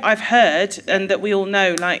that I've heard and that we all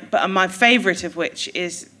know. But my favourite of which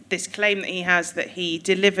is this claim that he has that he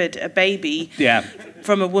delivered a baby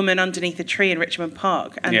from a woman underneath a tree in Richmond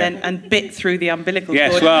Park and bit through the umbilical cord.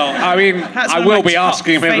 Yes, well, I mean, I will be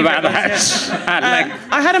asking him about that.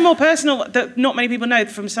 I had a more personal that not many people know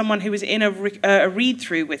from someone who was in a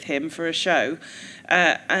read-through with him for a show,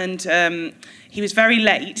 and he was very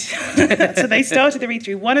late, so they started the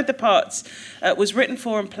read-through. One of the parts was written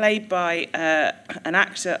for and played by an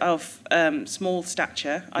actor of small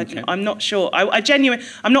stature. I'm not sure.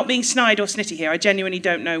 I'm not being snide or snitty here. I genuinely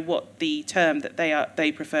don't know what the term that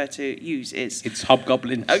they prefer to use is. It's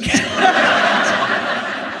hobgoblins. Okay.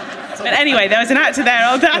 But anyway, there was an actor there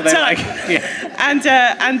all that time.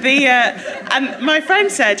 And my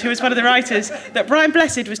friend said, who was one of the writers, that Brian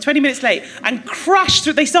Blessed was 20 minutes late and crashed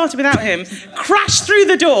through, they started without him, crashed through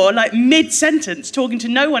the door, like mid-sentence, talking to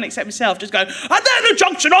no one except himself, just going, and then the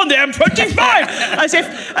junction on the M25!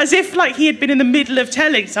 as if like he had been in the middle of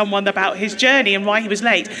telling someone about his journey and why he was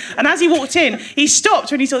late. And as he walked in, he stopped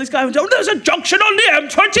when he saw this guy and went, oh, there's a junction on the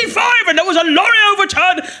M25 and there was a lorry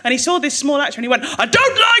overturned. And he saw this small actor and he went, I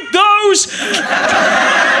don't like those!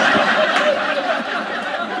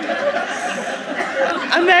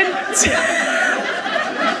 And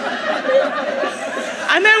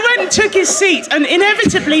then went and took his seat, and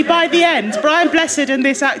inevitably by the end, Brian Blessed and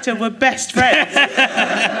this actor were best friends.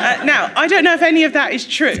 Now, I don't know if any of that is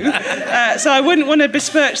true, so I wouldn't want to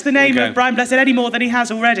besmirch the name of Brian Blessed any more than he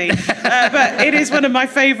has already, but it is one of my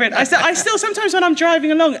favourite. I still sometimes when I'm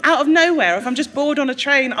driving along, out of nowhere, if I'm just bored on a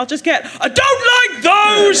train, I'll just get, I don't like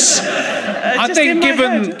those! I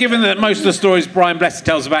think given that most of the stories Brian Blessed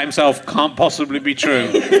tells about himself can't possibly be true,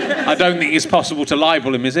 I don't think it's possible to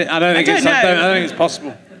libel him, is it? I don't think it's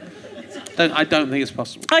possible. I don't think it's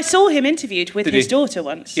possible. I saw him interviewed with his daughter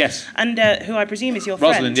once. Yes. And who I presume is your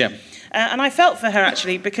friend. Rosalind, yeah. And I felt for her,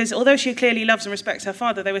 actually, because although she clearly loves and respects her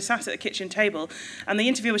father, they were sat at the kitchen table, and the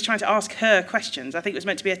interviewer was trying to ask her questions. I think it was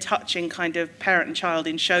meant to be a touching kind of parent and child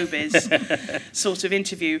in showbiz sort of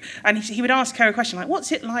interview. And he would ask her a question like,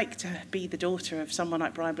 what's it like to be the daughter of someone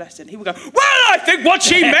like Brian Blessed? And he would go, well, I think what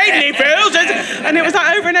she mainly feels is... And it was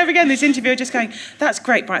like over and over again, this interviewer just going, that's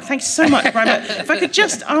great, Brian, thanks so much, Brian. But if I could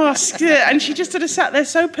just ask... And she just sort of sat there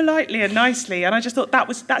so politely and nicely, and I just thought,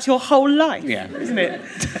 that's your whole life, isn't it?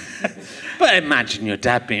 But imagine your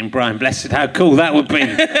dad being Brian Blessed. How cool that would be.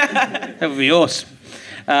 That would be awesome.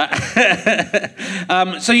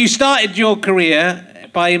 So you started your career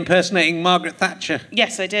by impersonating Margaret Thatcher.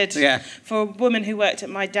 Yes, I did. Yeah. For a woman who worked at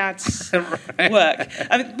my dad's work.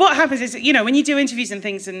 I mean, what happens is, you know, when you do interviews and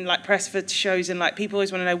things and like press for shows and like people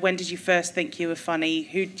always want to know, when did you first think you were funny?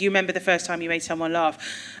 Do you remember the first time you made someone laugh?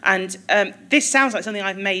 And this sounds like something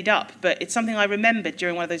I've made up, but it's something I remembered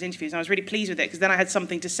during one of those interviews, and I was really pleased with it because then I had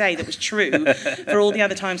something to say that was true for all the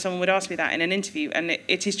other times someone would ask me that in an interview. And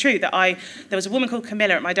it is true that there was a woman called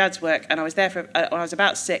Camilla at my dad's work, and I was there when I was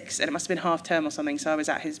about 6, and it must have been half term or something, so I was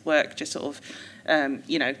at his work just sort of,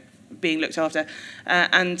 being looked after.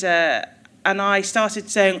 And I started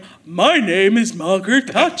saying, my name is Margaret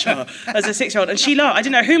Thatcher, as a 6-year-old. And she laughed. I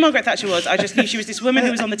didn't know who Margaret Thatcher was. I just knew she was this woman who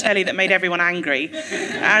was on the telly that made everyone angry.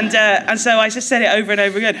 And so I just said it over and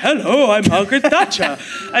over again, hello, I'm Margaret Thatcher.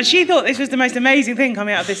 And she thought this was the most amazing thing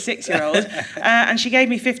coming out of this 6-year-old. And she gave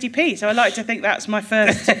me 50p. So I like to think that's my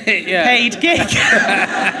first paid gig.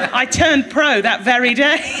 I turned pro that very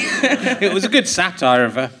day. It was a good satire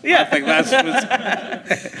of her. Yeah. I think that's...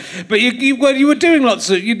 But you were doing lots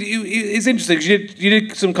of... It's interesting because you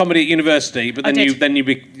did some comedy at university, but then you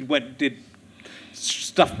did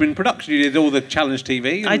stuff in production. You did all the Challenge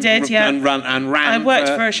TV. I did, yeah. And ran. I worked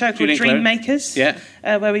for a show called Dream Makers. Yeah.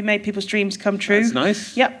 Where we made people's dreams come true. That's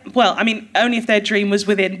nice. Yep. Well, I mean, only if their dream was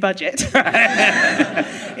within budget.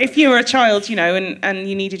 If you were a child, and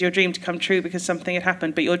you needed your dream to come true because something had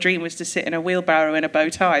happened, but your dream was to sit in a wheelbarrow in a bow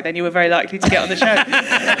tie, then you were very likely to get on the show.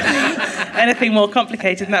 Anything more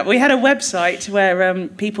complicated than that. We had a website where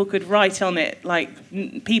people could write on it, like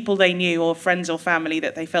people they knew or friends or family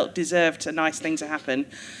that they felt deserved a nice thing to happen.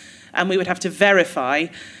 And we would have to verify,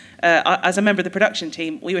 as a member of the production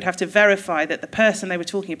team, we would have to verify that the person they were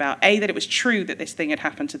talking about, A, that it was true that this thing had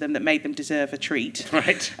happened to them that made them deserve a treat.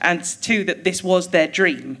 Right. And 2, that this was their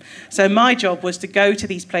dream. So my job was to go to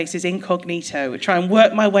these places incognito, try and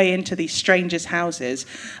work my way into these strangers' houses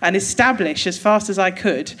and establish as fast as I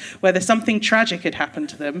could whether something tragic had happened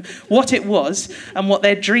to them, what it was, and what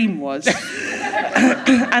their dream was.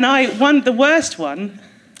 And the worst one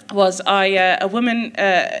was a woman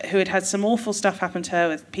who had some awful stuff happen to her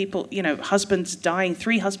with people, husbands dying,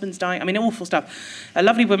 3 husbands dying. I mean, awful stuff. A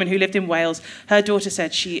lovely woman who lived in Wales. Her daughter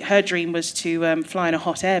said her dream was to fly in a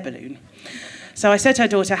hot air balloon. So I said to her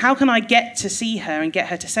daughter, how can I get to see her and get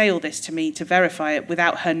her to say all this to me to verify it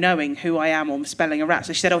without her knowing who I am or spelling a rat?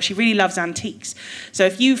 So she said, she really loves antiques. So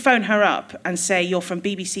if you phone her up and say you're from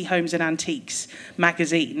BBC Homes and Antiques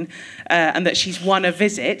magazine and that she's won a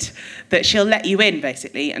visit, that she'll let you in,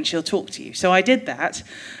 basically, and she'll talk to you. So I did that.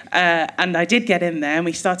 And I did get in there and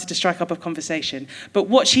we started to strike up a conversation. But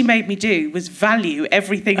what she made me do was value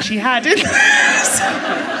everything she had in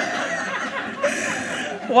there.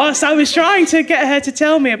 Whilst I was trying to get her to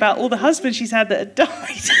tell me about all the husbands she's had that had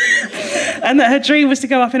died. and that her dream was to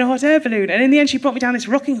go up in a hot air balloon. And in the end, she brought me down this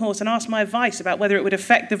rocking horse and asked my advice about whether it would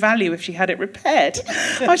affect the value if she had it repaired.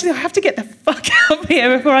 I was like, I have to get the fuck out of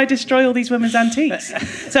here before I destroy all these women's antiques.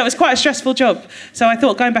 So it was quite a stressful job. So I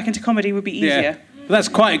thought going back into comedy would be easier. Yeah. That's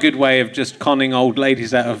quite a good way of just conning old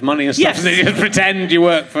ladies out of money and stuff. Yes. So you just pretend you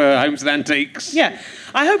work for Homes and Antiques. Yeah.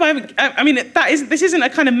 I hope I haven't... I mean, this isn't a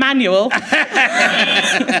kind of manual.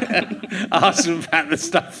 Ask them about the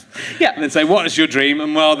stuff. Yeah. And then say, what is your dream?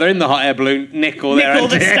 And, well, they're in the hot air balloon. Nick all their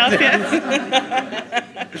the antiques. stuff,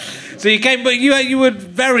 yeah. So you came... But you were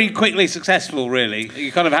very quickly successful, really.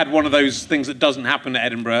 You kind of had one of those things that doesn't happen at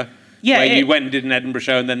Edinburgh. Yeah, where you went and did an Edinburgh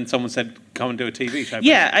show and then someone said, come and do a TV show.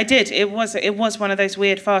 Yeah, I did. It was one of those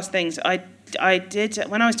weird, fast things. I did,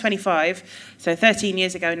 when I was 25, so 13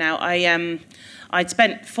 years ago now, I'd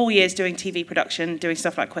spent 4 years doing TV production, doing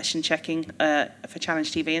stuff like question checking for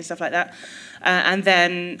Challenge TV and stuff like that. And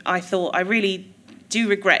then I thought, I really do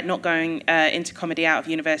regret not going into comedy out of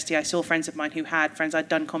university. I saw friends of mine who had friends I'd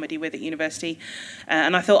done comedy with at university,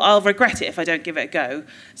 and I thought I'll regret it if I don't give it a go.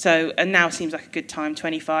 So, and now seems like a good time,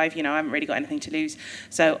 25, I haven't really got anything to lose.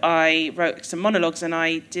 So I wrote some monologues and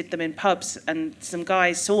I did them in pubs, and some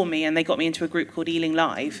guys saw me and they got me into a group called Ealing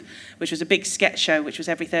Live, which was a big sketch show which was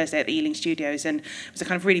every Thursday at the Ealing Studios, and it was a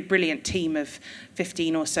kind of really brilliant team of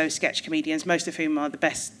 15 or so sketch comedians, most of whom are the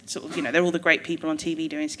best, sort of, they're all the great people on TV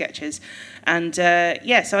doing sketches. And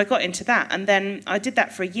so I got into that, and then I did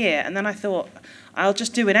that for a year, and then I thought, I'll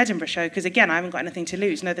just do an Edinburgh show, because again, I haven't got anything to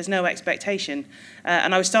lose. No, there's no expectation.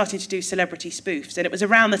 And I was starting to do celebrity spoofs, and it was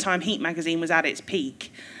around the time Heat magazine was at its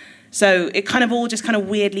peak. So it kind of all just kind of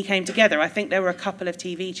weirdly came together. I think there were a couple of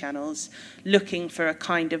TV channels looking for a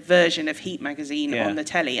kind of version of Heat magazine on the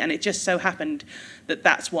telly, and it just so happened that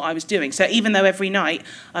that's what I was doing. So even though every night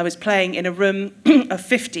I was playing in a room of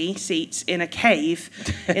 50 seats in a cave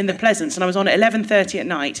in the Pleasance, and I was on at 11:30 at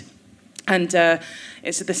night, and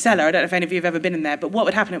it's at the Cellar. I don't know if any of you have ever been in there, but what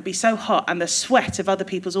would happen, it would be so hot, and the sweat of other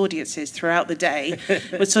people's audiences throughout the day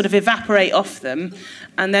would sort of evaporate off them,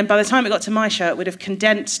 and then by the time it got to my show, it would have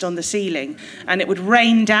condensed on the ceiling, and it would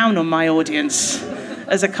rain down on my audience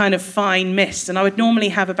as a kind of fine mist, and I would normally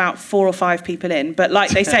have about 4 or 5 people in, but like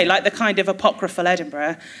they say, like the kind of apocryphal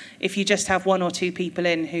Edinburgh, if you just have 1 or 2 people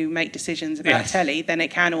in who make decisions about telly, then it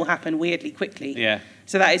can all happen weirdly quickly. Yeah.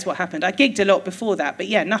 So that is what happened. I gigged a lot before that, but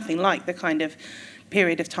yeah, nothing like the kind of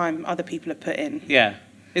period of time other people have put in. Yeah.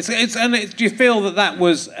 Do you feel that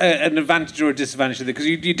was an advantage or a disadvantage? Because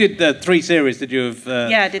you did the 3 series, did you, of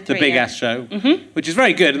I did 3, the Big Ass Show, which is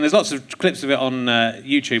very good, and there's lots of clips of it on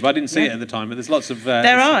YouTube. I didn't see it at the time, but there's lots of...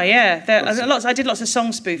 there are, yeah. I did lots of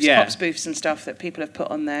song spoofs, pop spoofs and stuff that people have put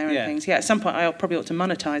on there and things. Yeah, at some point I probably ought to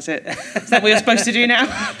monetise it. Is that what you're supposed to do now?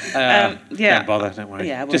 Don't bother, don't worry.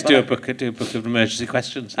 Yeah, just do a book of emergency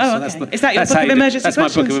questions. Oh, okay. Is that your book of emergency questions?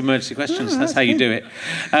 That's my book of emergency questions. That's how you do it.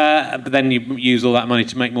 But then you use all that money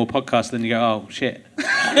to make more podcasts, then you go, oh, shit.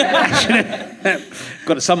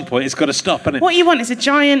 Got at some point, it's got to stop, isn't it? What you want is a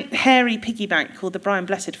giant, hairy piggy bank called the Brian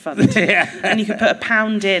Blessed Fund. And you can put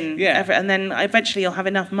 £1 in, and then eventually you'll have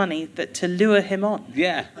enough money to lure him on.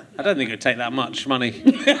 Yeah. I don't think it would take that much money.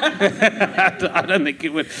 I don't think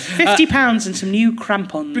it would. £50 and some new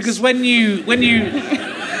crampons. Because when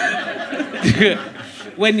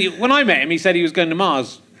I met him, he said he was going to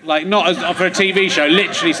Mars. Like, not for a TV show,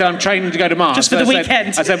 literally said, I'm training to go to Mars. Just for the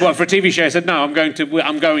weekend. I said, what, for a TV show? I said, no, I'm going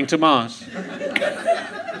to Mars.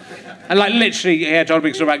 And, like, literally, he had told a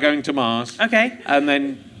big story about going to Mars. Okay. And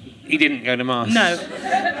then he didn't go to Mars. No.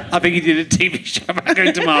 I think he did a TV show about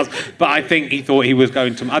going to Mars, but I think he thought he was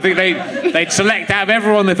going to Mars. I think they'd select out of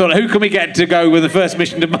everyone, they thought, who can we get to go with the first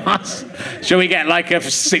mission to Mars? Shall we get, like, a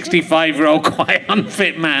 65-year-old quite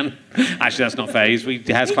unfit man? Actually, that's not fair. He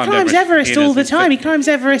climbs Everest all the time. He climbs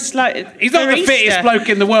Everest like he's not the fittest bloke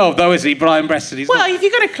in the world, though, is he, Brian Breasted? If you're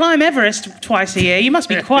going to climb Everest twice a year, you must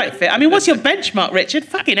be quite fit. I mean, what's your benchmark, Richard?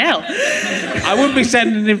 Fucking hell. I wouldn't be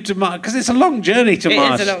sending him to Mars, because it's a long journey to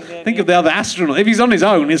Mars. It is a long journey. Think of the other astronaut. If he's on his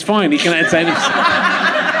own, it's fine. He can entertain himself.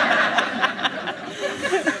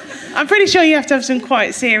 I'm pretty sure you have to have some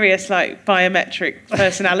quite serious, like, biometric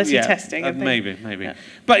personality testing. Maybe. Yeah.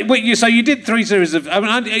 But so you did 3 series of... I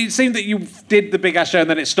mean, it seemed that you did the Big Ass Show and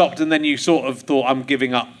then it stopped and then you sort of thought, I'm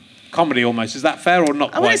giving up comedy almost. Is that fair or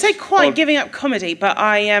not quite? I wouldn't say quite giving up comedy, but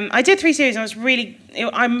I did 3 series and I was really...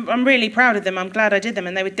 I'm really proud of them. I'm glad I did them,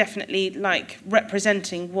 and they were definitely, like,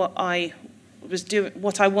 representing what I was doing,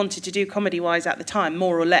 what I wanted to do comedy-wise at the time,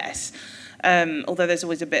 more or less. Although there's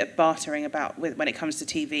always a bit of bartering when it comes to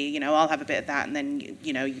TV. I'll have a bit of that, and then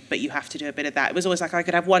but you have to do a bit of that. It was always like I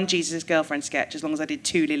could have one Jesus Girlfriend sketch as long as I did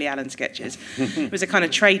 2 Lily Allen sketches. It was a kind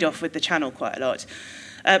of trade-off with the channel quite a lot.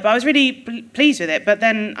 But I was really pleased with it. But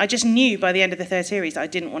then I just knew by the end of the 3rd series that I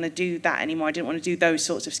didn't want to do that anymore. I didn't want to do those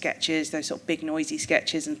sorts of sketches, those sort of big noisy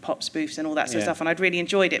sketches and pop spoofs and all that sort of stuff. And I'd really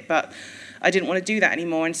enjoyed it, but I didn't want to do that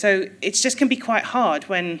anymore. And so it just can be quite hard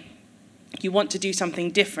when you want to do something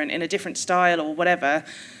different in a different style or whatever,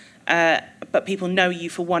 but people know you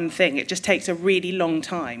for one thing. It just takes a really long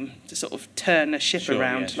time to sort of turn a ship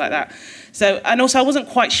around like that. So, and also I wasn't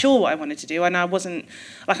quite sure what I wanted to do, and I wasn't,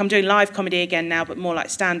 like I'm doing live comedy again now, but more like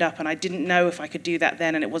stand-up, and I didn't know if I could do that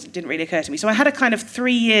then, and it didn't really occur to me. So I had a kind of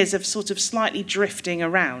 3 years of sort of slightly drifting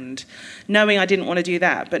around, knowing I didn't want to do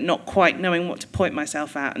that, but not quite knowing what to point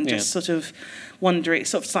myself at, and just sort of wondering,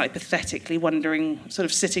 sort of slightly pathetically wondering, sort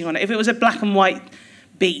of sitting on it. If it was a black and white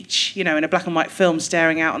beach, in a black and white film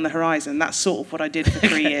staring out on the horizon, that's sort of what I did for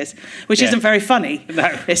 3 years, which isn't very funny,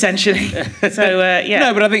 essentially. So,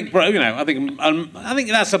 No, but I think, I think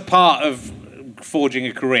that's a part of forging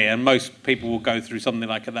a career, and most people will go through something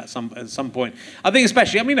like that at some point. I think,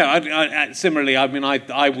 especially, similarly,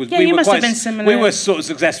 we were sort of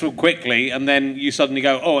successful quickly, and then you suddenly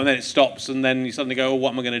go, and then it stops, and then you suddenly go,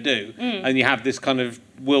 what am I going to do? And you have this kind of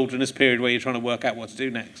wilderness period where you're trying to work out what to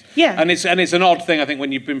do next. Yeah. And it's an odd thing, I think,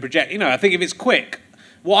 when you've been projecting. I think if it's quick.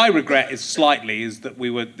 What I regret is that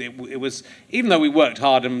it was, even though we worked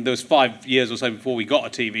hard and there was 5 years or so before we got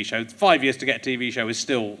a TV show, 5 years to get a TV show is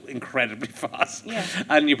still incredibly fast. Yeah.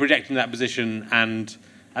 And you're projecting that position and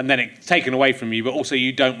then it's taken away from you, but also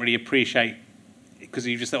you don't really appreciate, because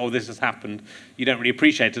you just thought, this has happened. You don't really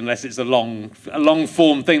appreciate it unless it's a long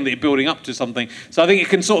form thing that you're building up to something. So I think it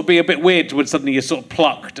can sort of be a bit weird when suddenly you're sort of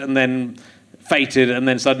plucked and then fated, and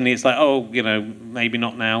then suddenly it's like, maybe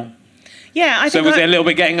not now. Yeah, I think. So was there a little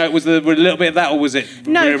bit was there a little bit of that, or was it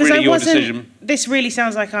really your decision? This really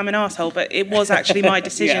sounds like I'm an arsehole, but it was actually my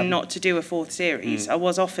decision not to do a 4th series. I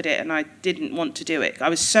was offered it and I didn't want to do it. I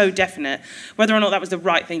was so definite. Whether or not that was the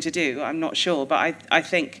right thing to do, I'm not sure. But I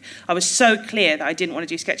think I was so clear that I didn't want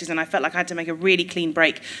to do sketches, and I felt like I had to make a really clean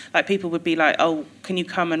break. Like, people would be like, can you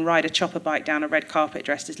come and ride a chopper bike down a red carpet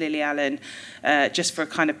dressed as Lily Allen just for a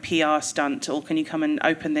kind of PR stunt? Or can you come and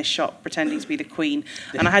open this shop pretending to be the Queen?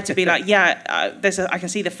 And I had to be like, I can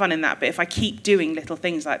see the fun in that, but if I keep doing little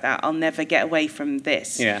things like that, I'll never get away from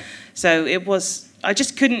this. Yeah. So it was, I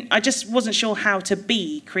just wasn't sure how to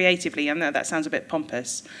be creatively. I know that sounds a bit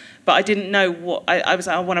pompous, but I didn't know what, I was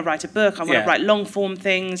like, I want to write a book, I want to write long form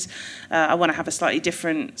things, I want to have a slightly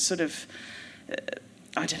different sort of,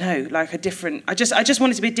 I don't know, like a different, I just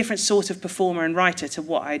wanted to be a different sort of performer and writer to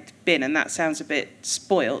what I'd been, and that sounds a bit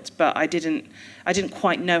spoilt, but I didn't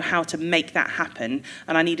quite know how to make that happen,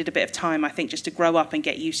 and I needed a bit of time, I think, just to grow up and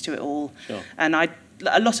get used to it all. Sure. And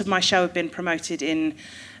a lot of my show had been promoted in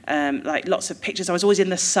like lots of pictures. I was always in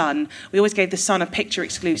The Sun. We always gave The Sun a picture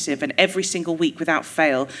exclusive, and every single week without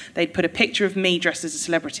fail they'd put a picture of me dressed as a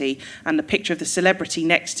celebrity and the picture of the celebrity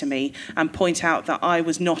next to me and point out that I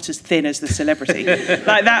was not as thin as the celebrity.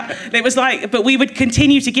 Like that. It was like, but we would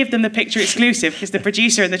continue to give them the picture exclusive because the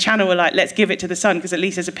producer and the channel were like, let's give it to The Sun because at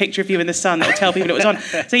least there's a picture of you in The Sun that will tell people it was on.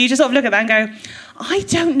 So you just sort of look at that and go, I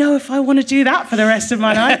don't know if I want to do that for the rest of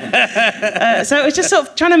my life. So it was just sort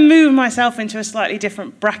of trying to move myself into a slightly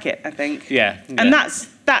different bracket, I think. Yeah. And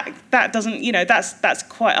that doesn't, that's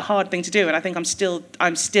quite a hard thing to do, and I think I'm still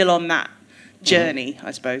on that journey,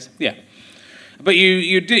 I suppose. Yeah. But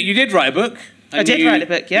you did write a book. I did write a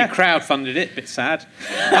book, yeah. You crowdfunded it, a bit sad.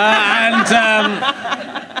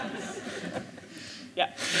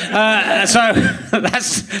 Yeah. So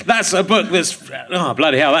that's a book that's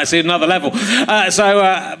bloody hell, that's another level.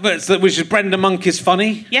 Which is Brenda Monk is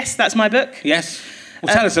Funny. Yes, that's my book. Yes.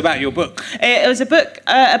 Well, tell us about your book. It was a book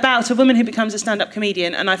about a woman who becomes a stand-up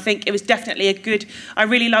comedian, and I think it was definitely I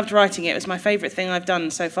really loved writing it. It was my favourite thing I've done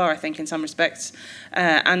so far, I think, in some respects.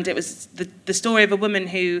 And it was the story of a woman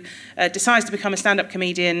who decides to become a stand-up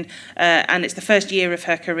comedian, and it's the first year of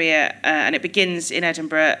her career, and it begins in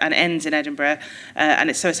Edinburgh and ends in Edinburgh, and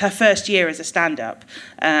it's her first year as a stand-up,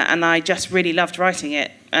 and I just really loved writing it.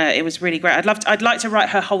 It was really great. I'd like to write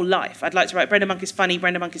her whole life. I'd like to write Brenda Monk is funny,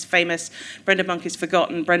 Brenda Monk is famous, Brenda Monk is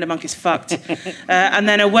forgotten, Brenda Monk is fucked, and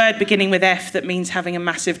then a word beginning with F that means having a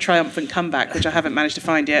massive triumphant comeback, which I haven't managed to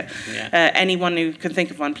find yet. Yeah. Anyone who can think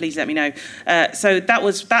of one, please let me know. So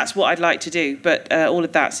that's what I'd like to do, but all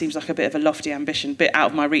of that seems like a bit of a lofty ambition, bit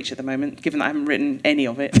out of my reach at the moment, given that I haven't written any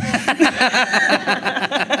of it.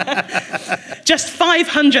 Just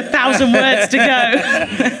 500,000 words to go.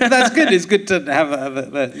 That's good. It's good to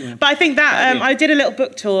have But I think that I did a little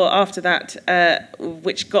book tour after that,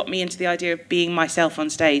 which got me into the idea of being myself on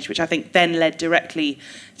stage, which I think then led directly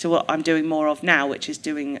to what I'm doing more of now, which is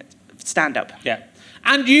doing stand-up. Yeah.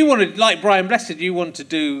 And you wanted, like Brian Blessed, you want to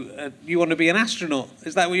be an astronaut.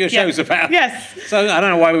 Is that what your show's about? Yes. So I don't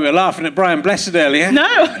know why we were laughing at Brian Blessed earlier. No,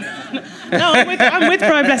 I'm with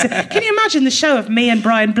Brian Blessed. Can you imagine the show of me and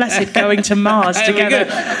Brian Blessed going to Mars together?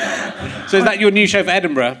 So is that your new show for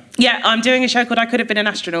Edinburgh? Yeah, I'm doing a show called I Could Have Been an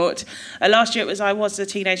Astronaut. Last year it was I Was a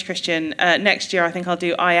Teenage Christian. Next year I think I'll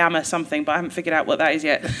do I Am a something, but I haven't figured out what that is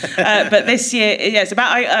yet. But this year, it's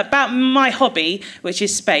about my hobby, which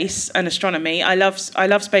is space and astronomy. I love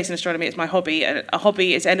space and astronomy. It's my hobby. A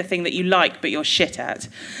hobby is anything that you like but you're shit at.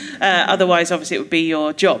 Otherwise, obviously, it would be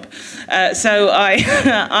your job. So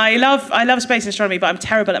I love space and astronomy, but I'm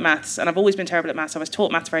terrible at maths, and I've always been terrible at maths. I was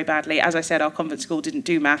taught maths very badly. As I said, our convent school didn't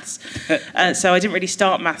do maths, so I didn't really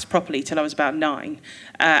start maths properly till I was about 9.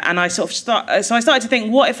 And I so I started to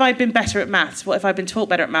think, what if I'd been better at maths? What if I'd been taught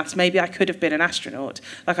better at maths? Maybe I could have been an astronaut.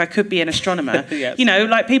 Like I could be an astronomer. Yes. You know,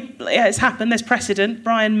 like people. It's happened. There's precedent.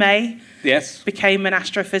 Brian May. Yes. Became an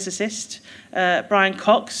astrophysicist. Brian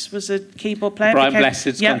Cox was a keyboard player. Brian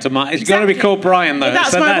Blessed's come to mind. It's exactly. got to be called Brian though.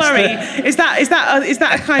 That's my worry. Is that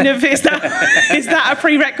a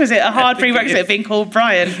prerequisite, a hard prerequisite of being called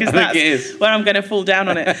Brian? Because that's where I'm going to fall down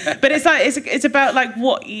on it. But it's about like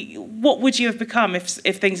what would you have become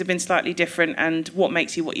if things had been slightly different, and what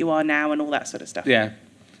makes you what you are now, and all that sort of stuff. Yeah.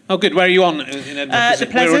 Oh, good. Where are you on? The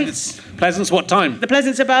Pleasance. Pleasance. What time? The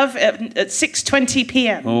Pleasance above at 6:20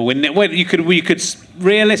 p.m. Oh, when you could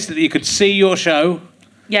realistically you could see your show.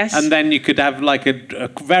 Yes. And then you could have like a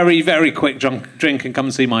very, very quick drink and come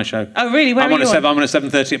and see my show. Oh, really? Where I'm on at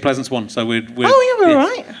 7:30 at Pleasance 1, so we're we're all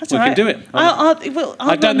right. That's we all right. can do it.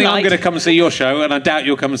 I don't think I'm going to come and see your show, and I doubt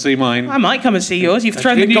you'll come and see mine. I might come and see yours. You've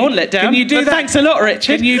thrown the gauntlet down. Can you do that? Thanks a lot,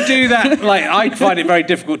 Richard. Can you do that? Like, I find it very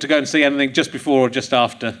difficult to go and see anything just before or just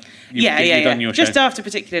after you've done your show. Just after,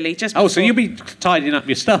 particularly. Just before. Oh, so you'll be tidying up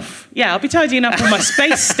your stuff? Yeah, I'll be tidying up all my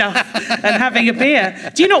space stuff and having a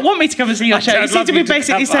beer. Do you not want me to come and see your show? You seem to be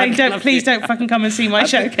basically saying, please don't fucking come and see my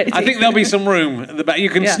show, Katy. I think there'll be some room at the back. You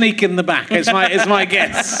can sneak in the back. It's my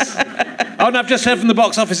guess. Oh, and I've just heard from the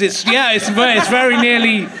box office. It's very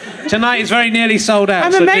nearly tonight. It's very nearly sold out.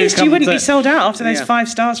 I'm amazed you wouldn't be sold out after those 5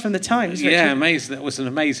 stars from the Times. Richard. Yeah, amazed. That was an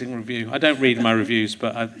amazing review. I don't read my reviews,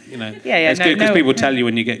 but it's good because people tell you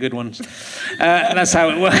when you get good ones. That's how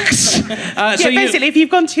it works. So basically, if you've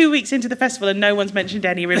gone 2 weeks into the festival and no one's mentioned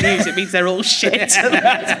any reviews, it means they're all shit.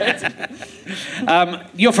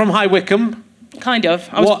 You're from High Wycombe. Kind of.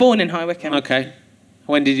 I was born in High Wycombe. Okay.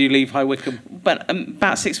 When did you leave High Wycombe? But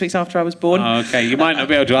about 6 weeks after I was born. Oh, okay. You might not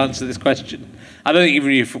be able to answer this question. I don't think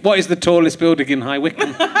even you. What is the tallest building in High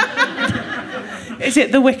Wycombe? Is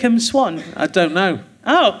it the Wycombe Swan? I don't know.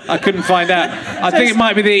 Oh. I couldn't find out. I think it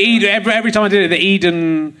might be the Eden. Every time I did it, the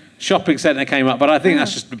Eden shopping centre came up, but I think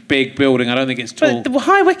that's just a big building. I don't think it's tall. But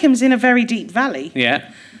High Wycombe's in a very deep valley.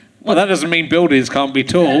 Yeah. Well, that doesn't mean buildings can't be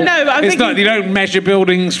tall. No, but you don't measure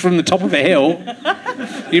buildings from the top of a hill.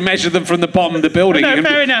 You measure them from the bottom of the building. No,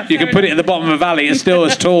 fair enough. You can put it at the bottom of a valley. It's still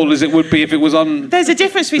as tall as it would be if it was on. There's a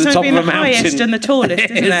difference between something being the highest and the tallest,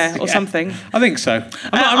 isn't there, or something? I think so.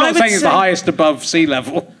 I'm not saying it's the highest above sea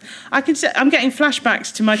level. I'm getting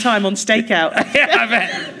flashbacks to my time on Stakeout. Yeah, I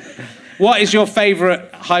bet. What is your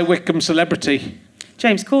favourite High Wycombe celebrity?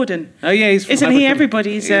 James Corden. Oh, yeah, he's from Isn't High he Wycombe.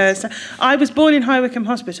 Everybody's... I was born in High Wycombe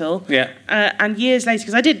Hospital. Yeah. And years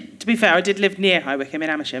later, because to be fair, I did live near High Wycombe in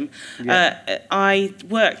Amersham. Yeah. I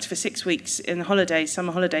worked for 6 weeks in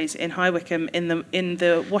summer holidays in High Wycombe in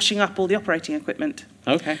the washing up all the operating equipment.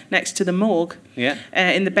 Okay. Next to the morgue. Yeah.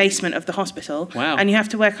 In the basement of the hospital. Wow. And you have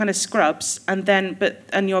to wear kind of scrubs, and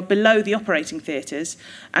you're below the operating theatres,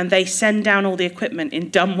 and they send down all the equipment in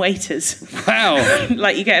dumb waiters. Wow.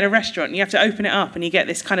 Like you get in a restaurant, and you have to open it up, and you get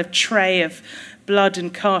this kind of tray of blood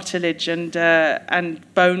and cartilage and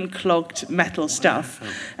bone-clogged metal stuff,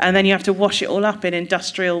 and then you have to wash it all up in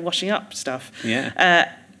industrial washing up stuff.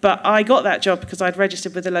 Yeah. But I got that job because I'd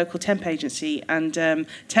registered with a local temp agency, and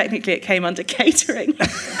technically it came under catering.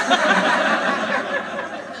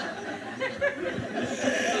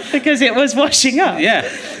 Because it was washing up. Yeah.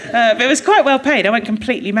 But it was quite well paid. I went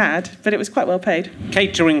completely mad, but it was quite well paid.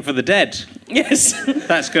 Catering for the dead. Yes.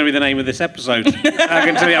 That's going to be the name of this episode. I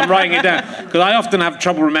can tell you, I'm writing it down. Because I often have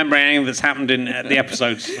trouble remembering anything that's happened in the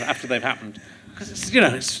episodes after they've happened. Because it's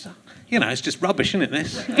just rubbish, isn't it,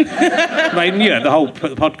 this? I mean, the whole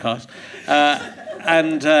podcast.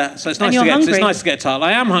 So it's nice to get a title.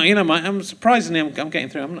 I am, I'm surprisingly, I'm getting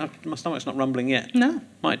through. My stomach's not rumbling yet. No.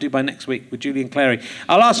 Might do by next week with Julie and Clary.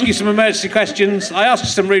 I'll ask you some emergency questions. I asked you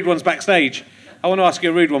some rude ones backstage. I want to ask you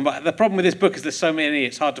a rude one, but the problem with this book is there's so many,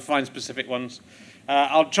 it's hard to find specific ones.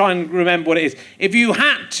 I'll try and remember what it is. If you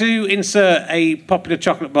had to insert a popular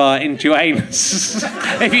chocolate bar into your anus,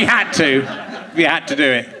 if you had to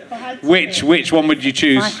do it, which one would you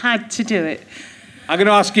choose? I had to do it. I'm going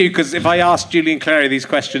to ask you, because if I ask Julian Clary these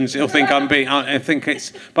questions, he'll think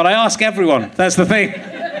but I ask everyone. That's the thing.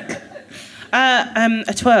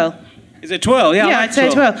 A twirl. Is it twirl? Yeah, I'd say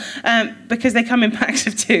a twirl. Because they come in packs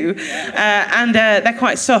of 2. And they're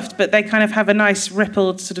quite soft, but they kind of have a nice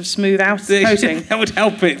rippled, sort of smooth outer coating. That would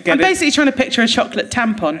help it. I'm basically trying to picture a chocolate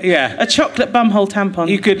tampon. Yeah. A chocolate bumhole tampon.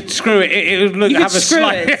 You could screw it. It would have a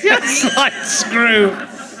slight screw.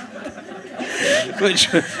 Which,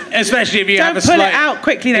 especially if you have a pull it out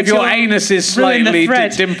quickly. If your anus is slightly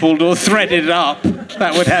dimpled or threaded up,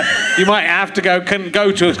 that would have. You might have to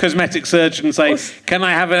go to a cosmetic surgeon and say, "Can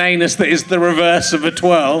I have an anus that is the reverse of a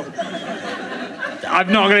twirl?"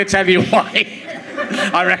 I'm not going to tell you why.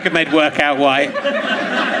 I reckon they'd work out why.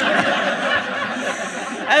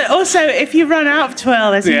 Also, if you run out of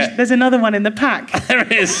twirl, there's another one in the pack. There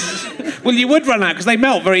is. Well, you would run out because they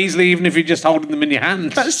melt very easily, even if you're just holding them in your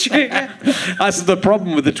hand. That's true. Yeah. That's the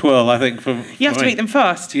problem with the twirl, I think. You have to eat them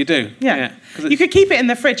fast. You do. Yeah. You could keep it in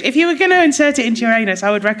the fridge. If you were going to insert it into your anus,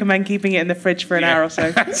 I would recommend keeping it in the fridge for an hour or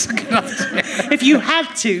so. That's a good idea. If you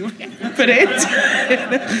had to put it.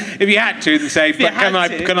 If you had to, then say, but can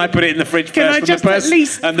I put it in the fridge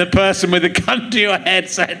first? And the person with the gun to your head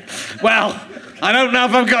said, well, I don't know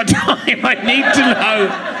if I've got time. I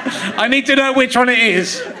need to know which one it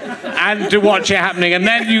is and to watch it happening. And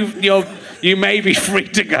then you may be free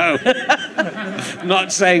to go.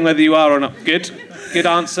 Not saying whether you are or not. Good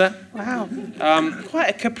answer. Wow. Quite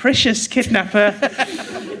a capricious kidnapper.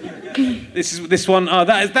 This one. Oh,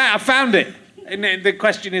 that I found it. And the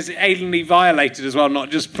question is anally violated as well, not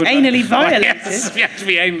just put. Anally violated. Yes, you have to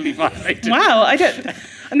be anally violated. Wow, I don't.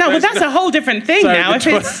 No, but that's a whole different thing now. If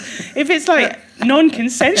it's like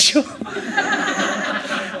non-consensual.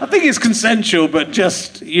 I think it's consensual, but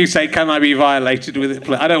just you say, "Can I be violated with it?"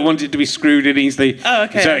 I don't want it to be screwed in easily. Oh,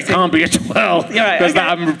 okay. So it can't be a twirl. You're right. Because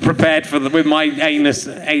I'm prepared with my anus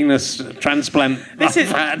transplant I've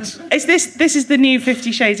had. This is the new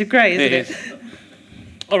 50 Shades of Grey, isn't it?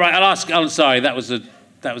 All right, I'll ask. I'm sorry, that was a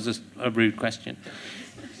rude question.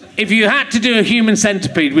 If you had to do a human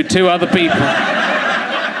centipede with 2 other people,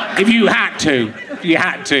 if you had to.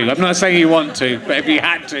 I'm not saying you want to, but if you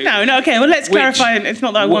had to. No, okay, well, let's clarify. It's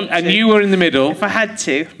not that I want to. And you were in the middle. If I had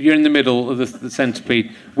to. You're in the middle of the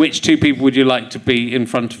centipede. Which 2 people would you like to be in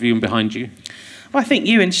front of you and behind you? Well, I think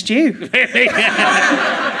you and Stu.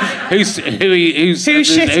 Whose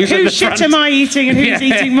shit am I eating and who's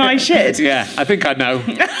eating my shit? Yeah, I think I know.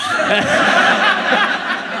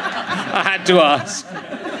 I had to ask.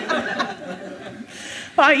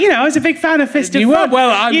 Well, I was a big fan of Fist of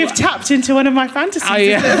Fun. You've tapped into one of my fantasies.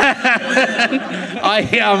 I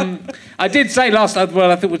did say last night,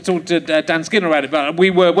 I think we talked to Dan Skinner about it, but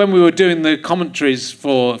when we were doing the commentaries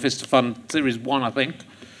for Fist of Fun Series 1, I think,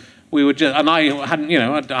 we were just, and I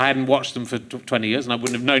hadn't watched them for 20 years, and I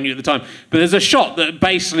wouldn't have known you at the time. But there's a shot that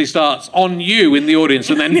basically starts on you in the audience,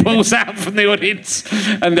 and then pulls out from the audience,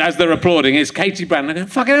 and as they're applauding, it's Katy Brand. I go,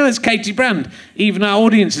 fucking hell, it's Katy Brand. Even our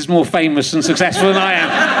audience is more famous and successful than I am.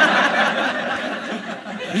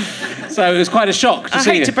 So it was quite a shock to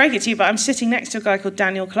see. I hate to break it to you, but I'm sitting next to a guy called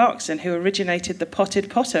Daniel Clarkson, who originated the Potted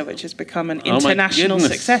Potter, which has become an international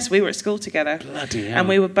success. We were at school together. Bloody hell. And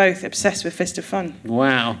we were both obsessed with Fist of Fun.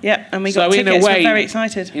 Wow. Yeah, and we got tickets. We're very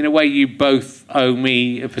excited. In a way, you both owe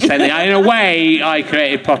me a percentage. In a way, I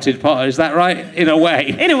created Potted Potter. Is that right? In a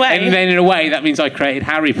way. In a way. And then in a way, that means I created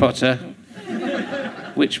Harry Potter,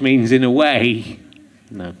 which means in a way...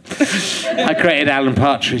 No. I created Alan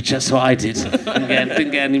Partridge, that's what I did.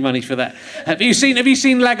 Didn't get any money for that. Have you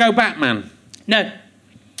seen Lego Batman? No.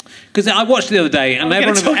 Because I watched the other day and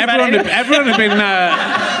everyone had been...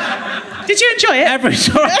 Did you enjoy it?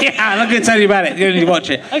 Yeah, I'm not going to tell you about it. You need to watch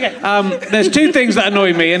it. Okay. There's 2 things that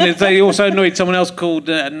annoy me, and they also annoyed someone else called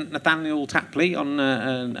Nathaniel Tapley on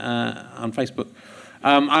Facebook.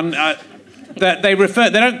 They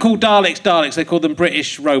don't call Daleks, they call them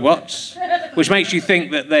British robots, which makes you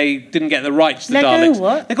think that they didn't get the rights to the Daleks.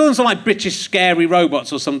 What? They call them something like British scary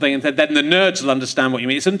robots or something, and then the nerds will understand what you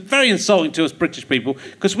mean. It's very insulting to us British people,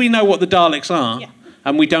 because we know what the Daleks are. Yeah.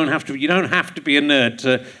 And you don't have to be a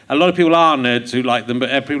nerd. A lot of people are nerds who like them, but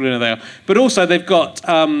people know they are. But also they've got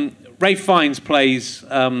Ralph Fiennes plays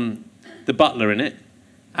the butler in it,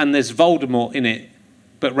 and there's Voldemort in it,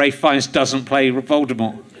 but Ralph Fiennes doesn't play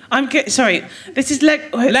Voldemort. Sorry, this is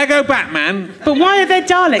Lego Batman. But why are there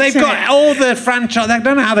Daleks? They've got all the franchise. I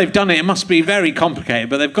don't know how they've done it. It must be very complicated,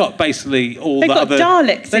 but they've got basically all the other. They've got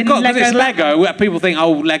Daleks. They've got because it's Lego. Where people think,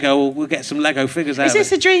 oh, Lego. We'll get some Lego figures out. Is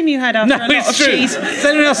this a dream you had after a lot of cheese? Does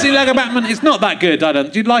anyone else see Lego Batman? It's not that good. I don't.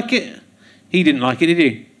 Did you like it? He didn't like it, did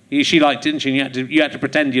you? She liked it, didn't she? You had to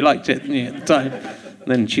pretend you liked it, didn't you, at the time? And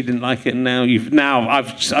then she didn't like it, and now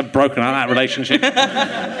I've broken out that relationship.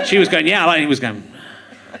 She was going, yeah, I like it. He was going.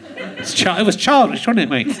 It was childish, wasn't it,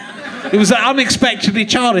 mate? It was unexpectedly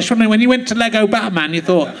childish, wasn't it? When you went to Lego Batman, you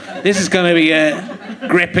thought, this is going to be a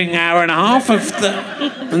gripping hour and a half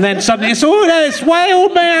and then suddenly it's way all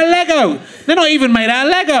made out of Lego. They're not even made out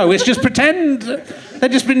of Lego. It's just pretend.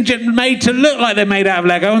 They've just been made to look like they're made out of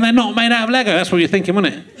Lego, and they're not made out of Lego. That's what you're thinking,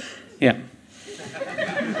 wasn't it? Yeah.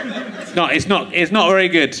 No, it's not very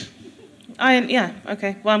good.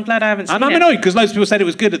 Okay. Well, I'm glad I haven't seen it. And I'm annoyed because loads of people said it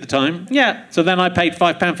was good at the time. Yeah. So then I paid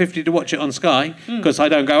 £5.50 to watch it on Sky because I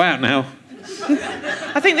don't go out now.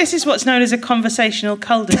 I think this is what's known as a conversational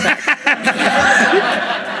cul-de-sac.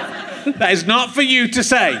 That is not for you to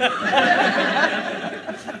say.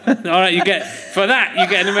 All right, you get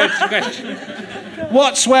an emergency question.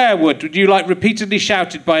 What swear word would you like repeatedly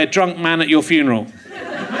shouted by a drunk man at your funeral?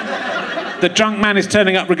 The drunk man is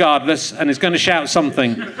turning up regardless and is going to shout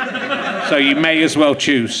something. So you may as well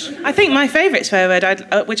choose. I think my favourite swear word,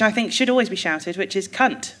 which I think should always be shouted, which is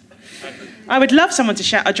cunt. I would love someone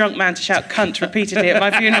a drunk man to shout cunt repeatedly at my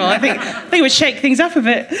funeral. I think it would shake things up a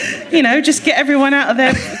bit. You know, just get everyone out of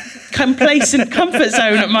their complacent comfort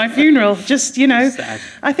zone at my funeral. Just, sad.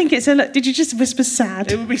 I think it's did you just whisper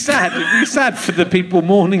sad? It would be sad. It would be sad for the people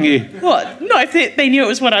mourning you. What? Not if they knew it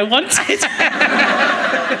was what I wanted.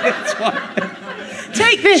 It's what...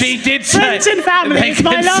 Take this, she did friends and family. It's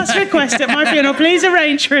my last request at my funeral. Please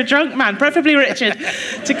arrange for a drunk man, preferably Richard,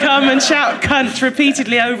 to come and shout cunt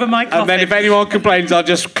repeatedly over my coffin. And then if anyone complains, I'll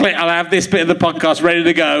have this bit of the podcast ready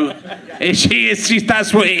to go.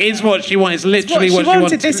 That's what it is, what she wants. It's literally what she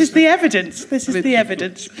wanted. This is the evidence. This is the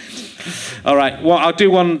evidence. All right, well, I'll do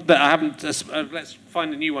one that I haven't... let's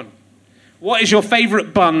find a new one. What is your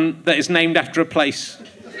favourite bun that is named after a place?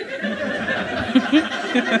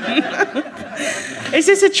 Is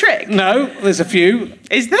this a trick? No, there's a few.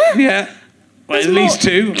 Is there? Yeah. Well, at least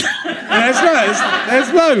two.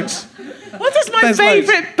 There's loads. What is my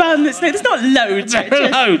favourite bun that's named? There's not loads. There are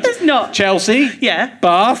loads. There's not. Chelsea. Yeah.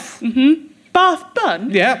 Bath. Mm-hmm. Bath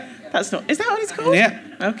bun? Yeah. That's not... Is that what it's called? Yeah.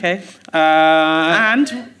 Okay.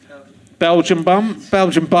 And... Belgian bum.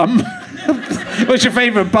 What's your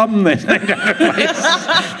favourite bum then?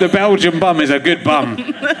 The Belgian bum is a good bum.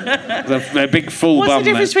 It's a big full bum. What's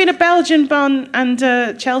the difference between a Belgian bun and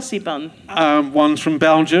a Chelsea bun? One's from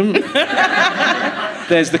Belgium.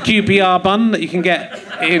 There's the QPR bun that you can get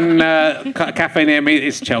in a cafe near me.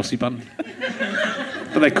 It's Chelsea bun.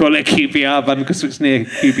 But they call it a QPR bun because it's near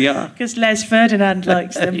QPR. Because Les Ferdinand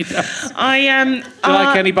likes them. He does. Do you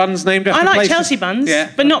like any buns named after places? I like Chelsea buns,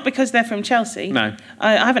 but not because they're from Chelsea. No.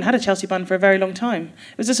 I haven't had a Chelsea bun for a very long time.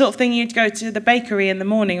 It was the sort of thing you'd go to the bakery in the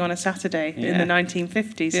morning on a Saturday in the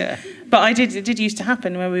 1950s. Yeah. But it did used to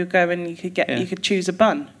happen where we would go and you could choose a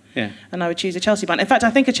bun. Yeah. And I would choose a Chelsea bun. In fact, I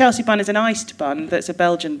think a Chelsea bun is an iced bun that's a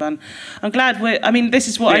Belgian bun. I'm glad this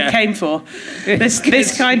is what I came for.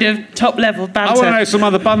 This kind of top-level banter. I want to know some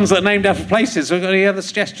other buns that are named after places. Have we got any other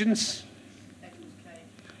suggestions?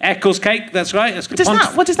 Eccles cake, that's right.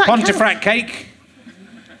 What does that Pontefract cake.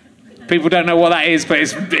 People don't know what that is, but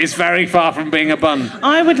it's very far from being a bun.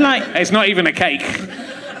 I would like... It's not even a cake.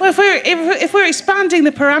 Well, if we're expanding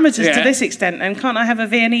the parameters to this extent, then can't I have a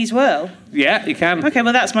Viennese whirl? Yeah, you can. Okay,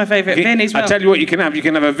 well, that's my favourite, Viennese whirl. I'll tell you what you can have. You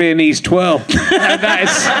can have a Viennese twirl.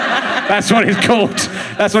 That's what it's called.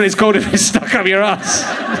 That's what it's called if it's stuck up your ass.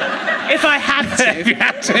 If I had to. If you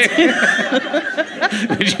had to.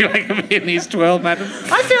 Would you like a Viennese twirl, madam?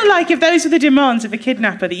 I feel like if those are the demands of a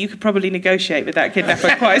kidnapper, that you could probably negotiate with that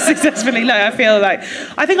kidnapper quite successfully. I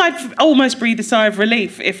think I'd almost breathe a sigh of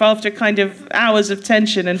relief if after kind of hours of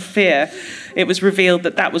tension and fear, it was revealed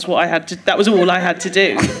that was all I had to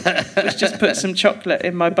do. Was just put some chocolate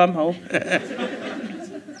in my bumhole.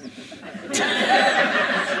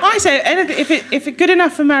 I say, if it's good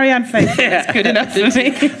enough for Marianne Faith, it's good enough for me.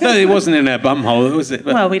 No, it wasn't in her bumhole, was it?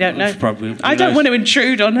 Well, we don't know. Probably. I don't want to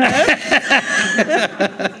intrude on her.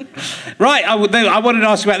 Right, I wanted to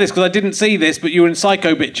ask you about this because I didn't see this, but you were in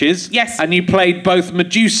Psycho Bitches. Yes. And you played both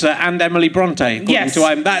Medusa and Emily Bronte. Yes.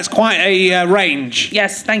 That's quite a range.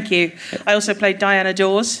 Yes, thank you. I also played Diana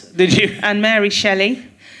Dawes. Did you? And Mary Shelley.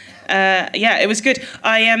 It was good.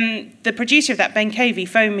 The producer of that, Ben Cavey,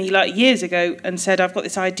 phoned me like years ago and said, I've got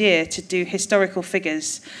this idea to do historical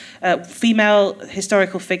figures, female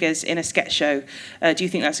historical figures in a sketch show. Do you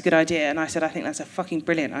think that's a good idea? And I said, I think that's a fucking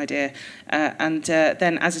brilliant idea. And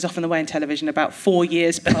then, as is often the way in television, about 4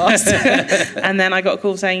 years passed. And then I got a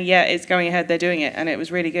call saying, yeah, it's going ahead, they're doing it. And it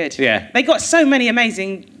was really good. Yeah. They got so many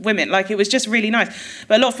amazing women. Like, it was just really nice.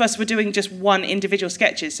 But a lot of us were doing just one individual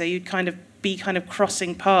sketches, so you'd be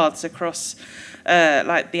crossing paths across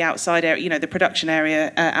like the outside area, the production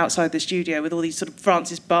area outside the studio, with all these sort of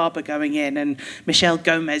Frances Barber going in and Michelle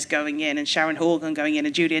Gomez going in and Sharon Horgan going in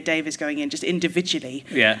and Julia Davis going in, just individually.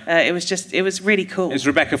 Yeah. It was really cool.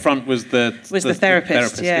 Rebecca Front was the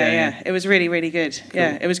therapist. Yeah. It was really, really good. Cool.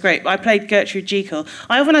 Yeah, it was great. I played Gertrude Jekyll.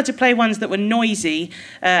 I often had to play ones that were noisy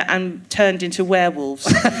and turned into werewolves.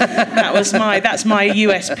 That's my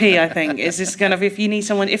USP, I think, is this kind of, if you need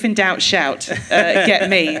someone, if in doubt, shout, get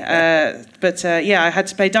me. I had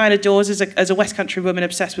to play Diana Dawes as a West Country woman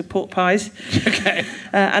obsessed with pork pies. Okay.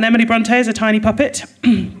 And Emily Bronte as a tiny puppet,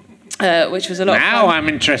 which was a lot of fun. Now I'm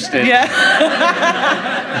interested. Yeah.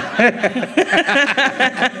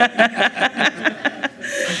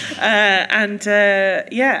 And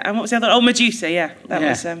what was the other? Oh, Medusa. Yeah, that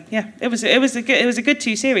was. It was a good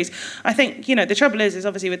 2 series. I think the trouble is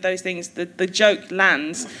obviously with those things, the joke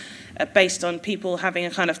lands based on people having a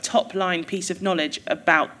kind of top-line piece of knowledge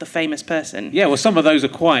about the famous person. Yeah, well, some of those are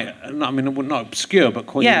quite, not obscure, but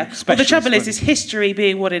quite special. Well, the trouble is history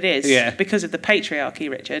being what it is because of the patriarchy,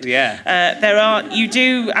 Richard. Yeah. You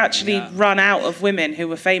do actually run out of women who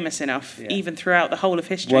were famous enough, even throughout the whole of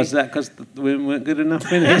history. Was that because the women weren't good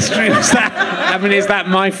enough in history? Is that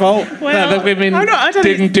my fault? Well, that the women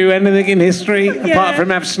didn't do anything in history, apart from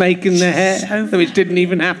have snake in their hair, which didn't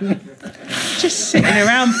even happen? Just sitting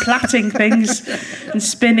around plaiting things and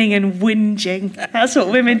spinning and whinging. That's what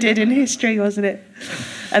women did in history, wasn't it?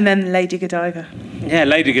 And then Lady Godiva. Yeah,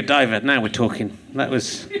 Lady Godiva. Now we're talking. That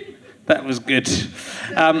was good.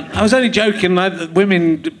 I was only joking.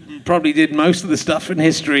 Women probably did most of the stuff in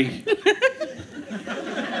history.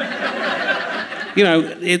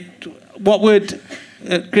 What would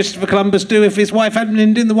Christopher Columbus do if his wife hadn't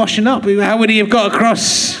been doing the washing up? How would he have got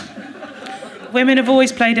across? Women have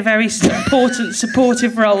always played a very important,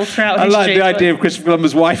 supportive role throughout history. I like the idea of Christopher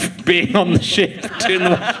Columbus' wife being on the ship doing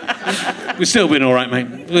the... We've still been all right,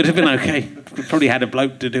 mate. Would have been okay. We probably had a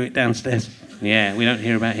bloke to do it downstairs. Yeah, we don't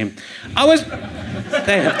hear about him.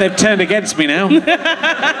 They've turned against me now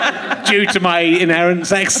due to my inherent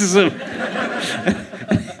sexism.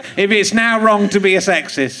 If it's now wrong to be a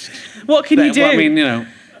sexist, what can you do?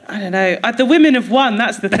 I don't know. The women have won,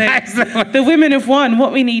 that's the thing. The women have won.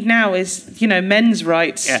 What we need now is, men's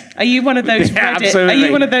rights. Yeah. Are you one of those Are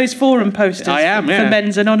you one of those forum posters? I am, for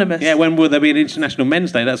Men's Anonymous? Yeah, when will there be an International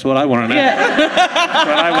Men's Day? That's what I want to know. Yeah.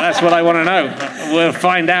 That's what I want to know. We'll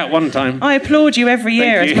find out one time. I applaud you every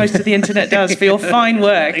year, as most of the internet does, for your fine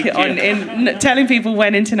work in telling people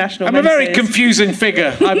when International Men's Day is. I'm a very confusing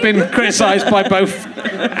figure. I've been criticised by both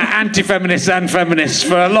anti-feminists and feminists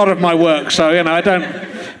for a lot of my work, so, I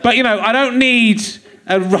don't... But, I don't need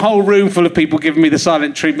a whole room full of people giving me the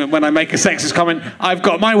silent treatment when I make a sexist comment. I've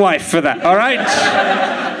got my wife for that, all right?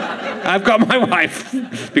 I've got my wife,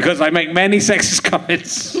 because I make many sexist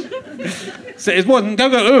comments. So it wasn't, don't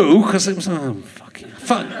go, ooh, because it was, fuck.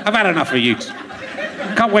 I've had enough of you.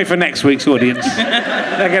 Can't wait for next week's audience.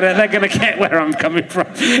 They're gonna get where I'm coming from.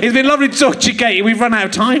 It's been lovely to talk to you, Katy. We've run out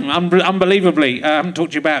of time, unbelievably. I haven't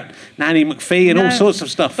talked to you about Nanny McPhee and all sorts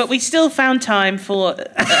of stuff. But we still found time for an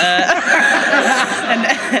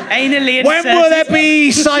anally inserted... When will there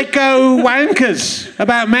be psycho wankers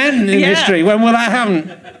about men in history? When will that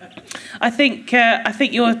happen? I think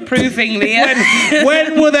you're proving the...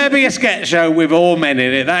 When will there be a sketch show with all men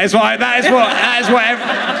in it? That is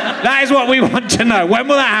what we want to know. When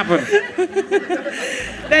will that happen?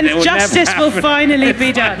 Then justice will finally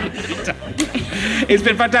be done. It's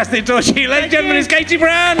been fantastic to talk to you. Ladies and gentlemen, it's Katy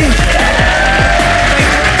Brown. You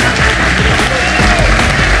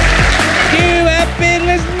have been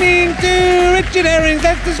listening to Richard Herring's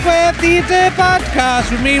Leicester Square Theatre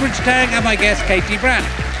podcast with me, Richard Herring, and my guest, Katy Brown.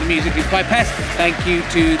 The music is by Pest. Thank you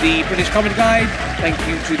to the British Comedy Guide. Thank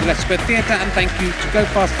you to the Leicester Square Theatre, and thank you to Go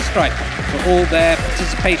Faster Stripe for all their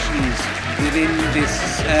participations within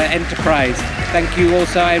this enterprise. Thank you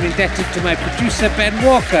also. I'm indebted to my producer, Ben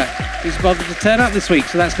Walker, who's bothered to turn up this week,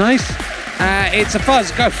 so that's nice. It's a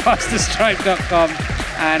fuzz. GoFasterStripe.com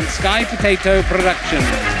and Sky Potato Productions.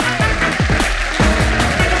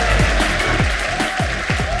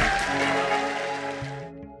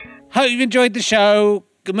 Hope you've enjoyed the show.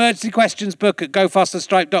 Emergency questions book at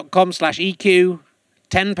gofasterstripe.com/EQ.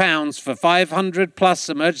 £10 for 500 plus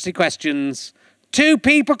emergency questions.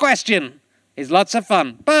 2p per question is lots of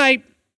fun. Bye.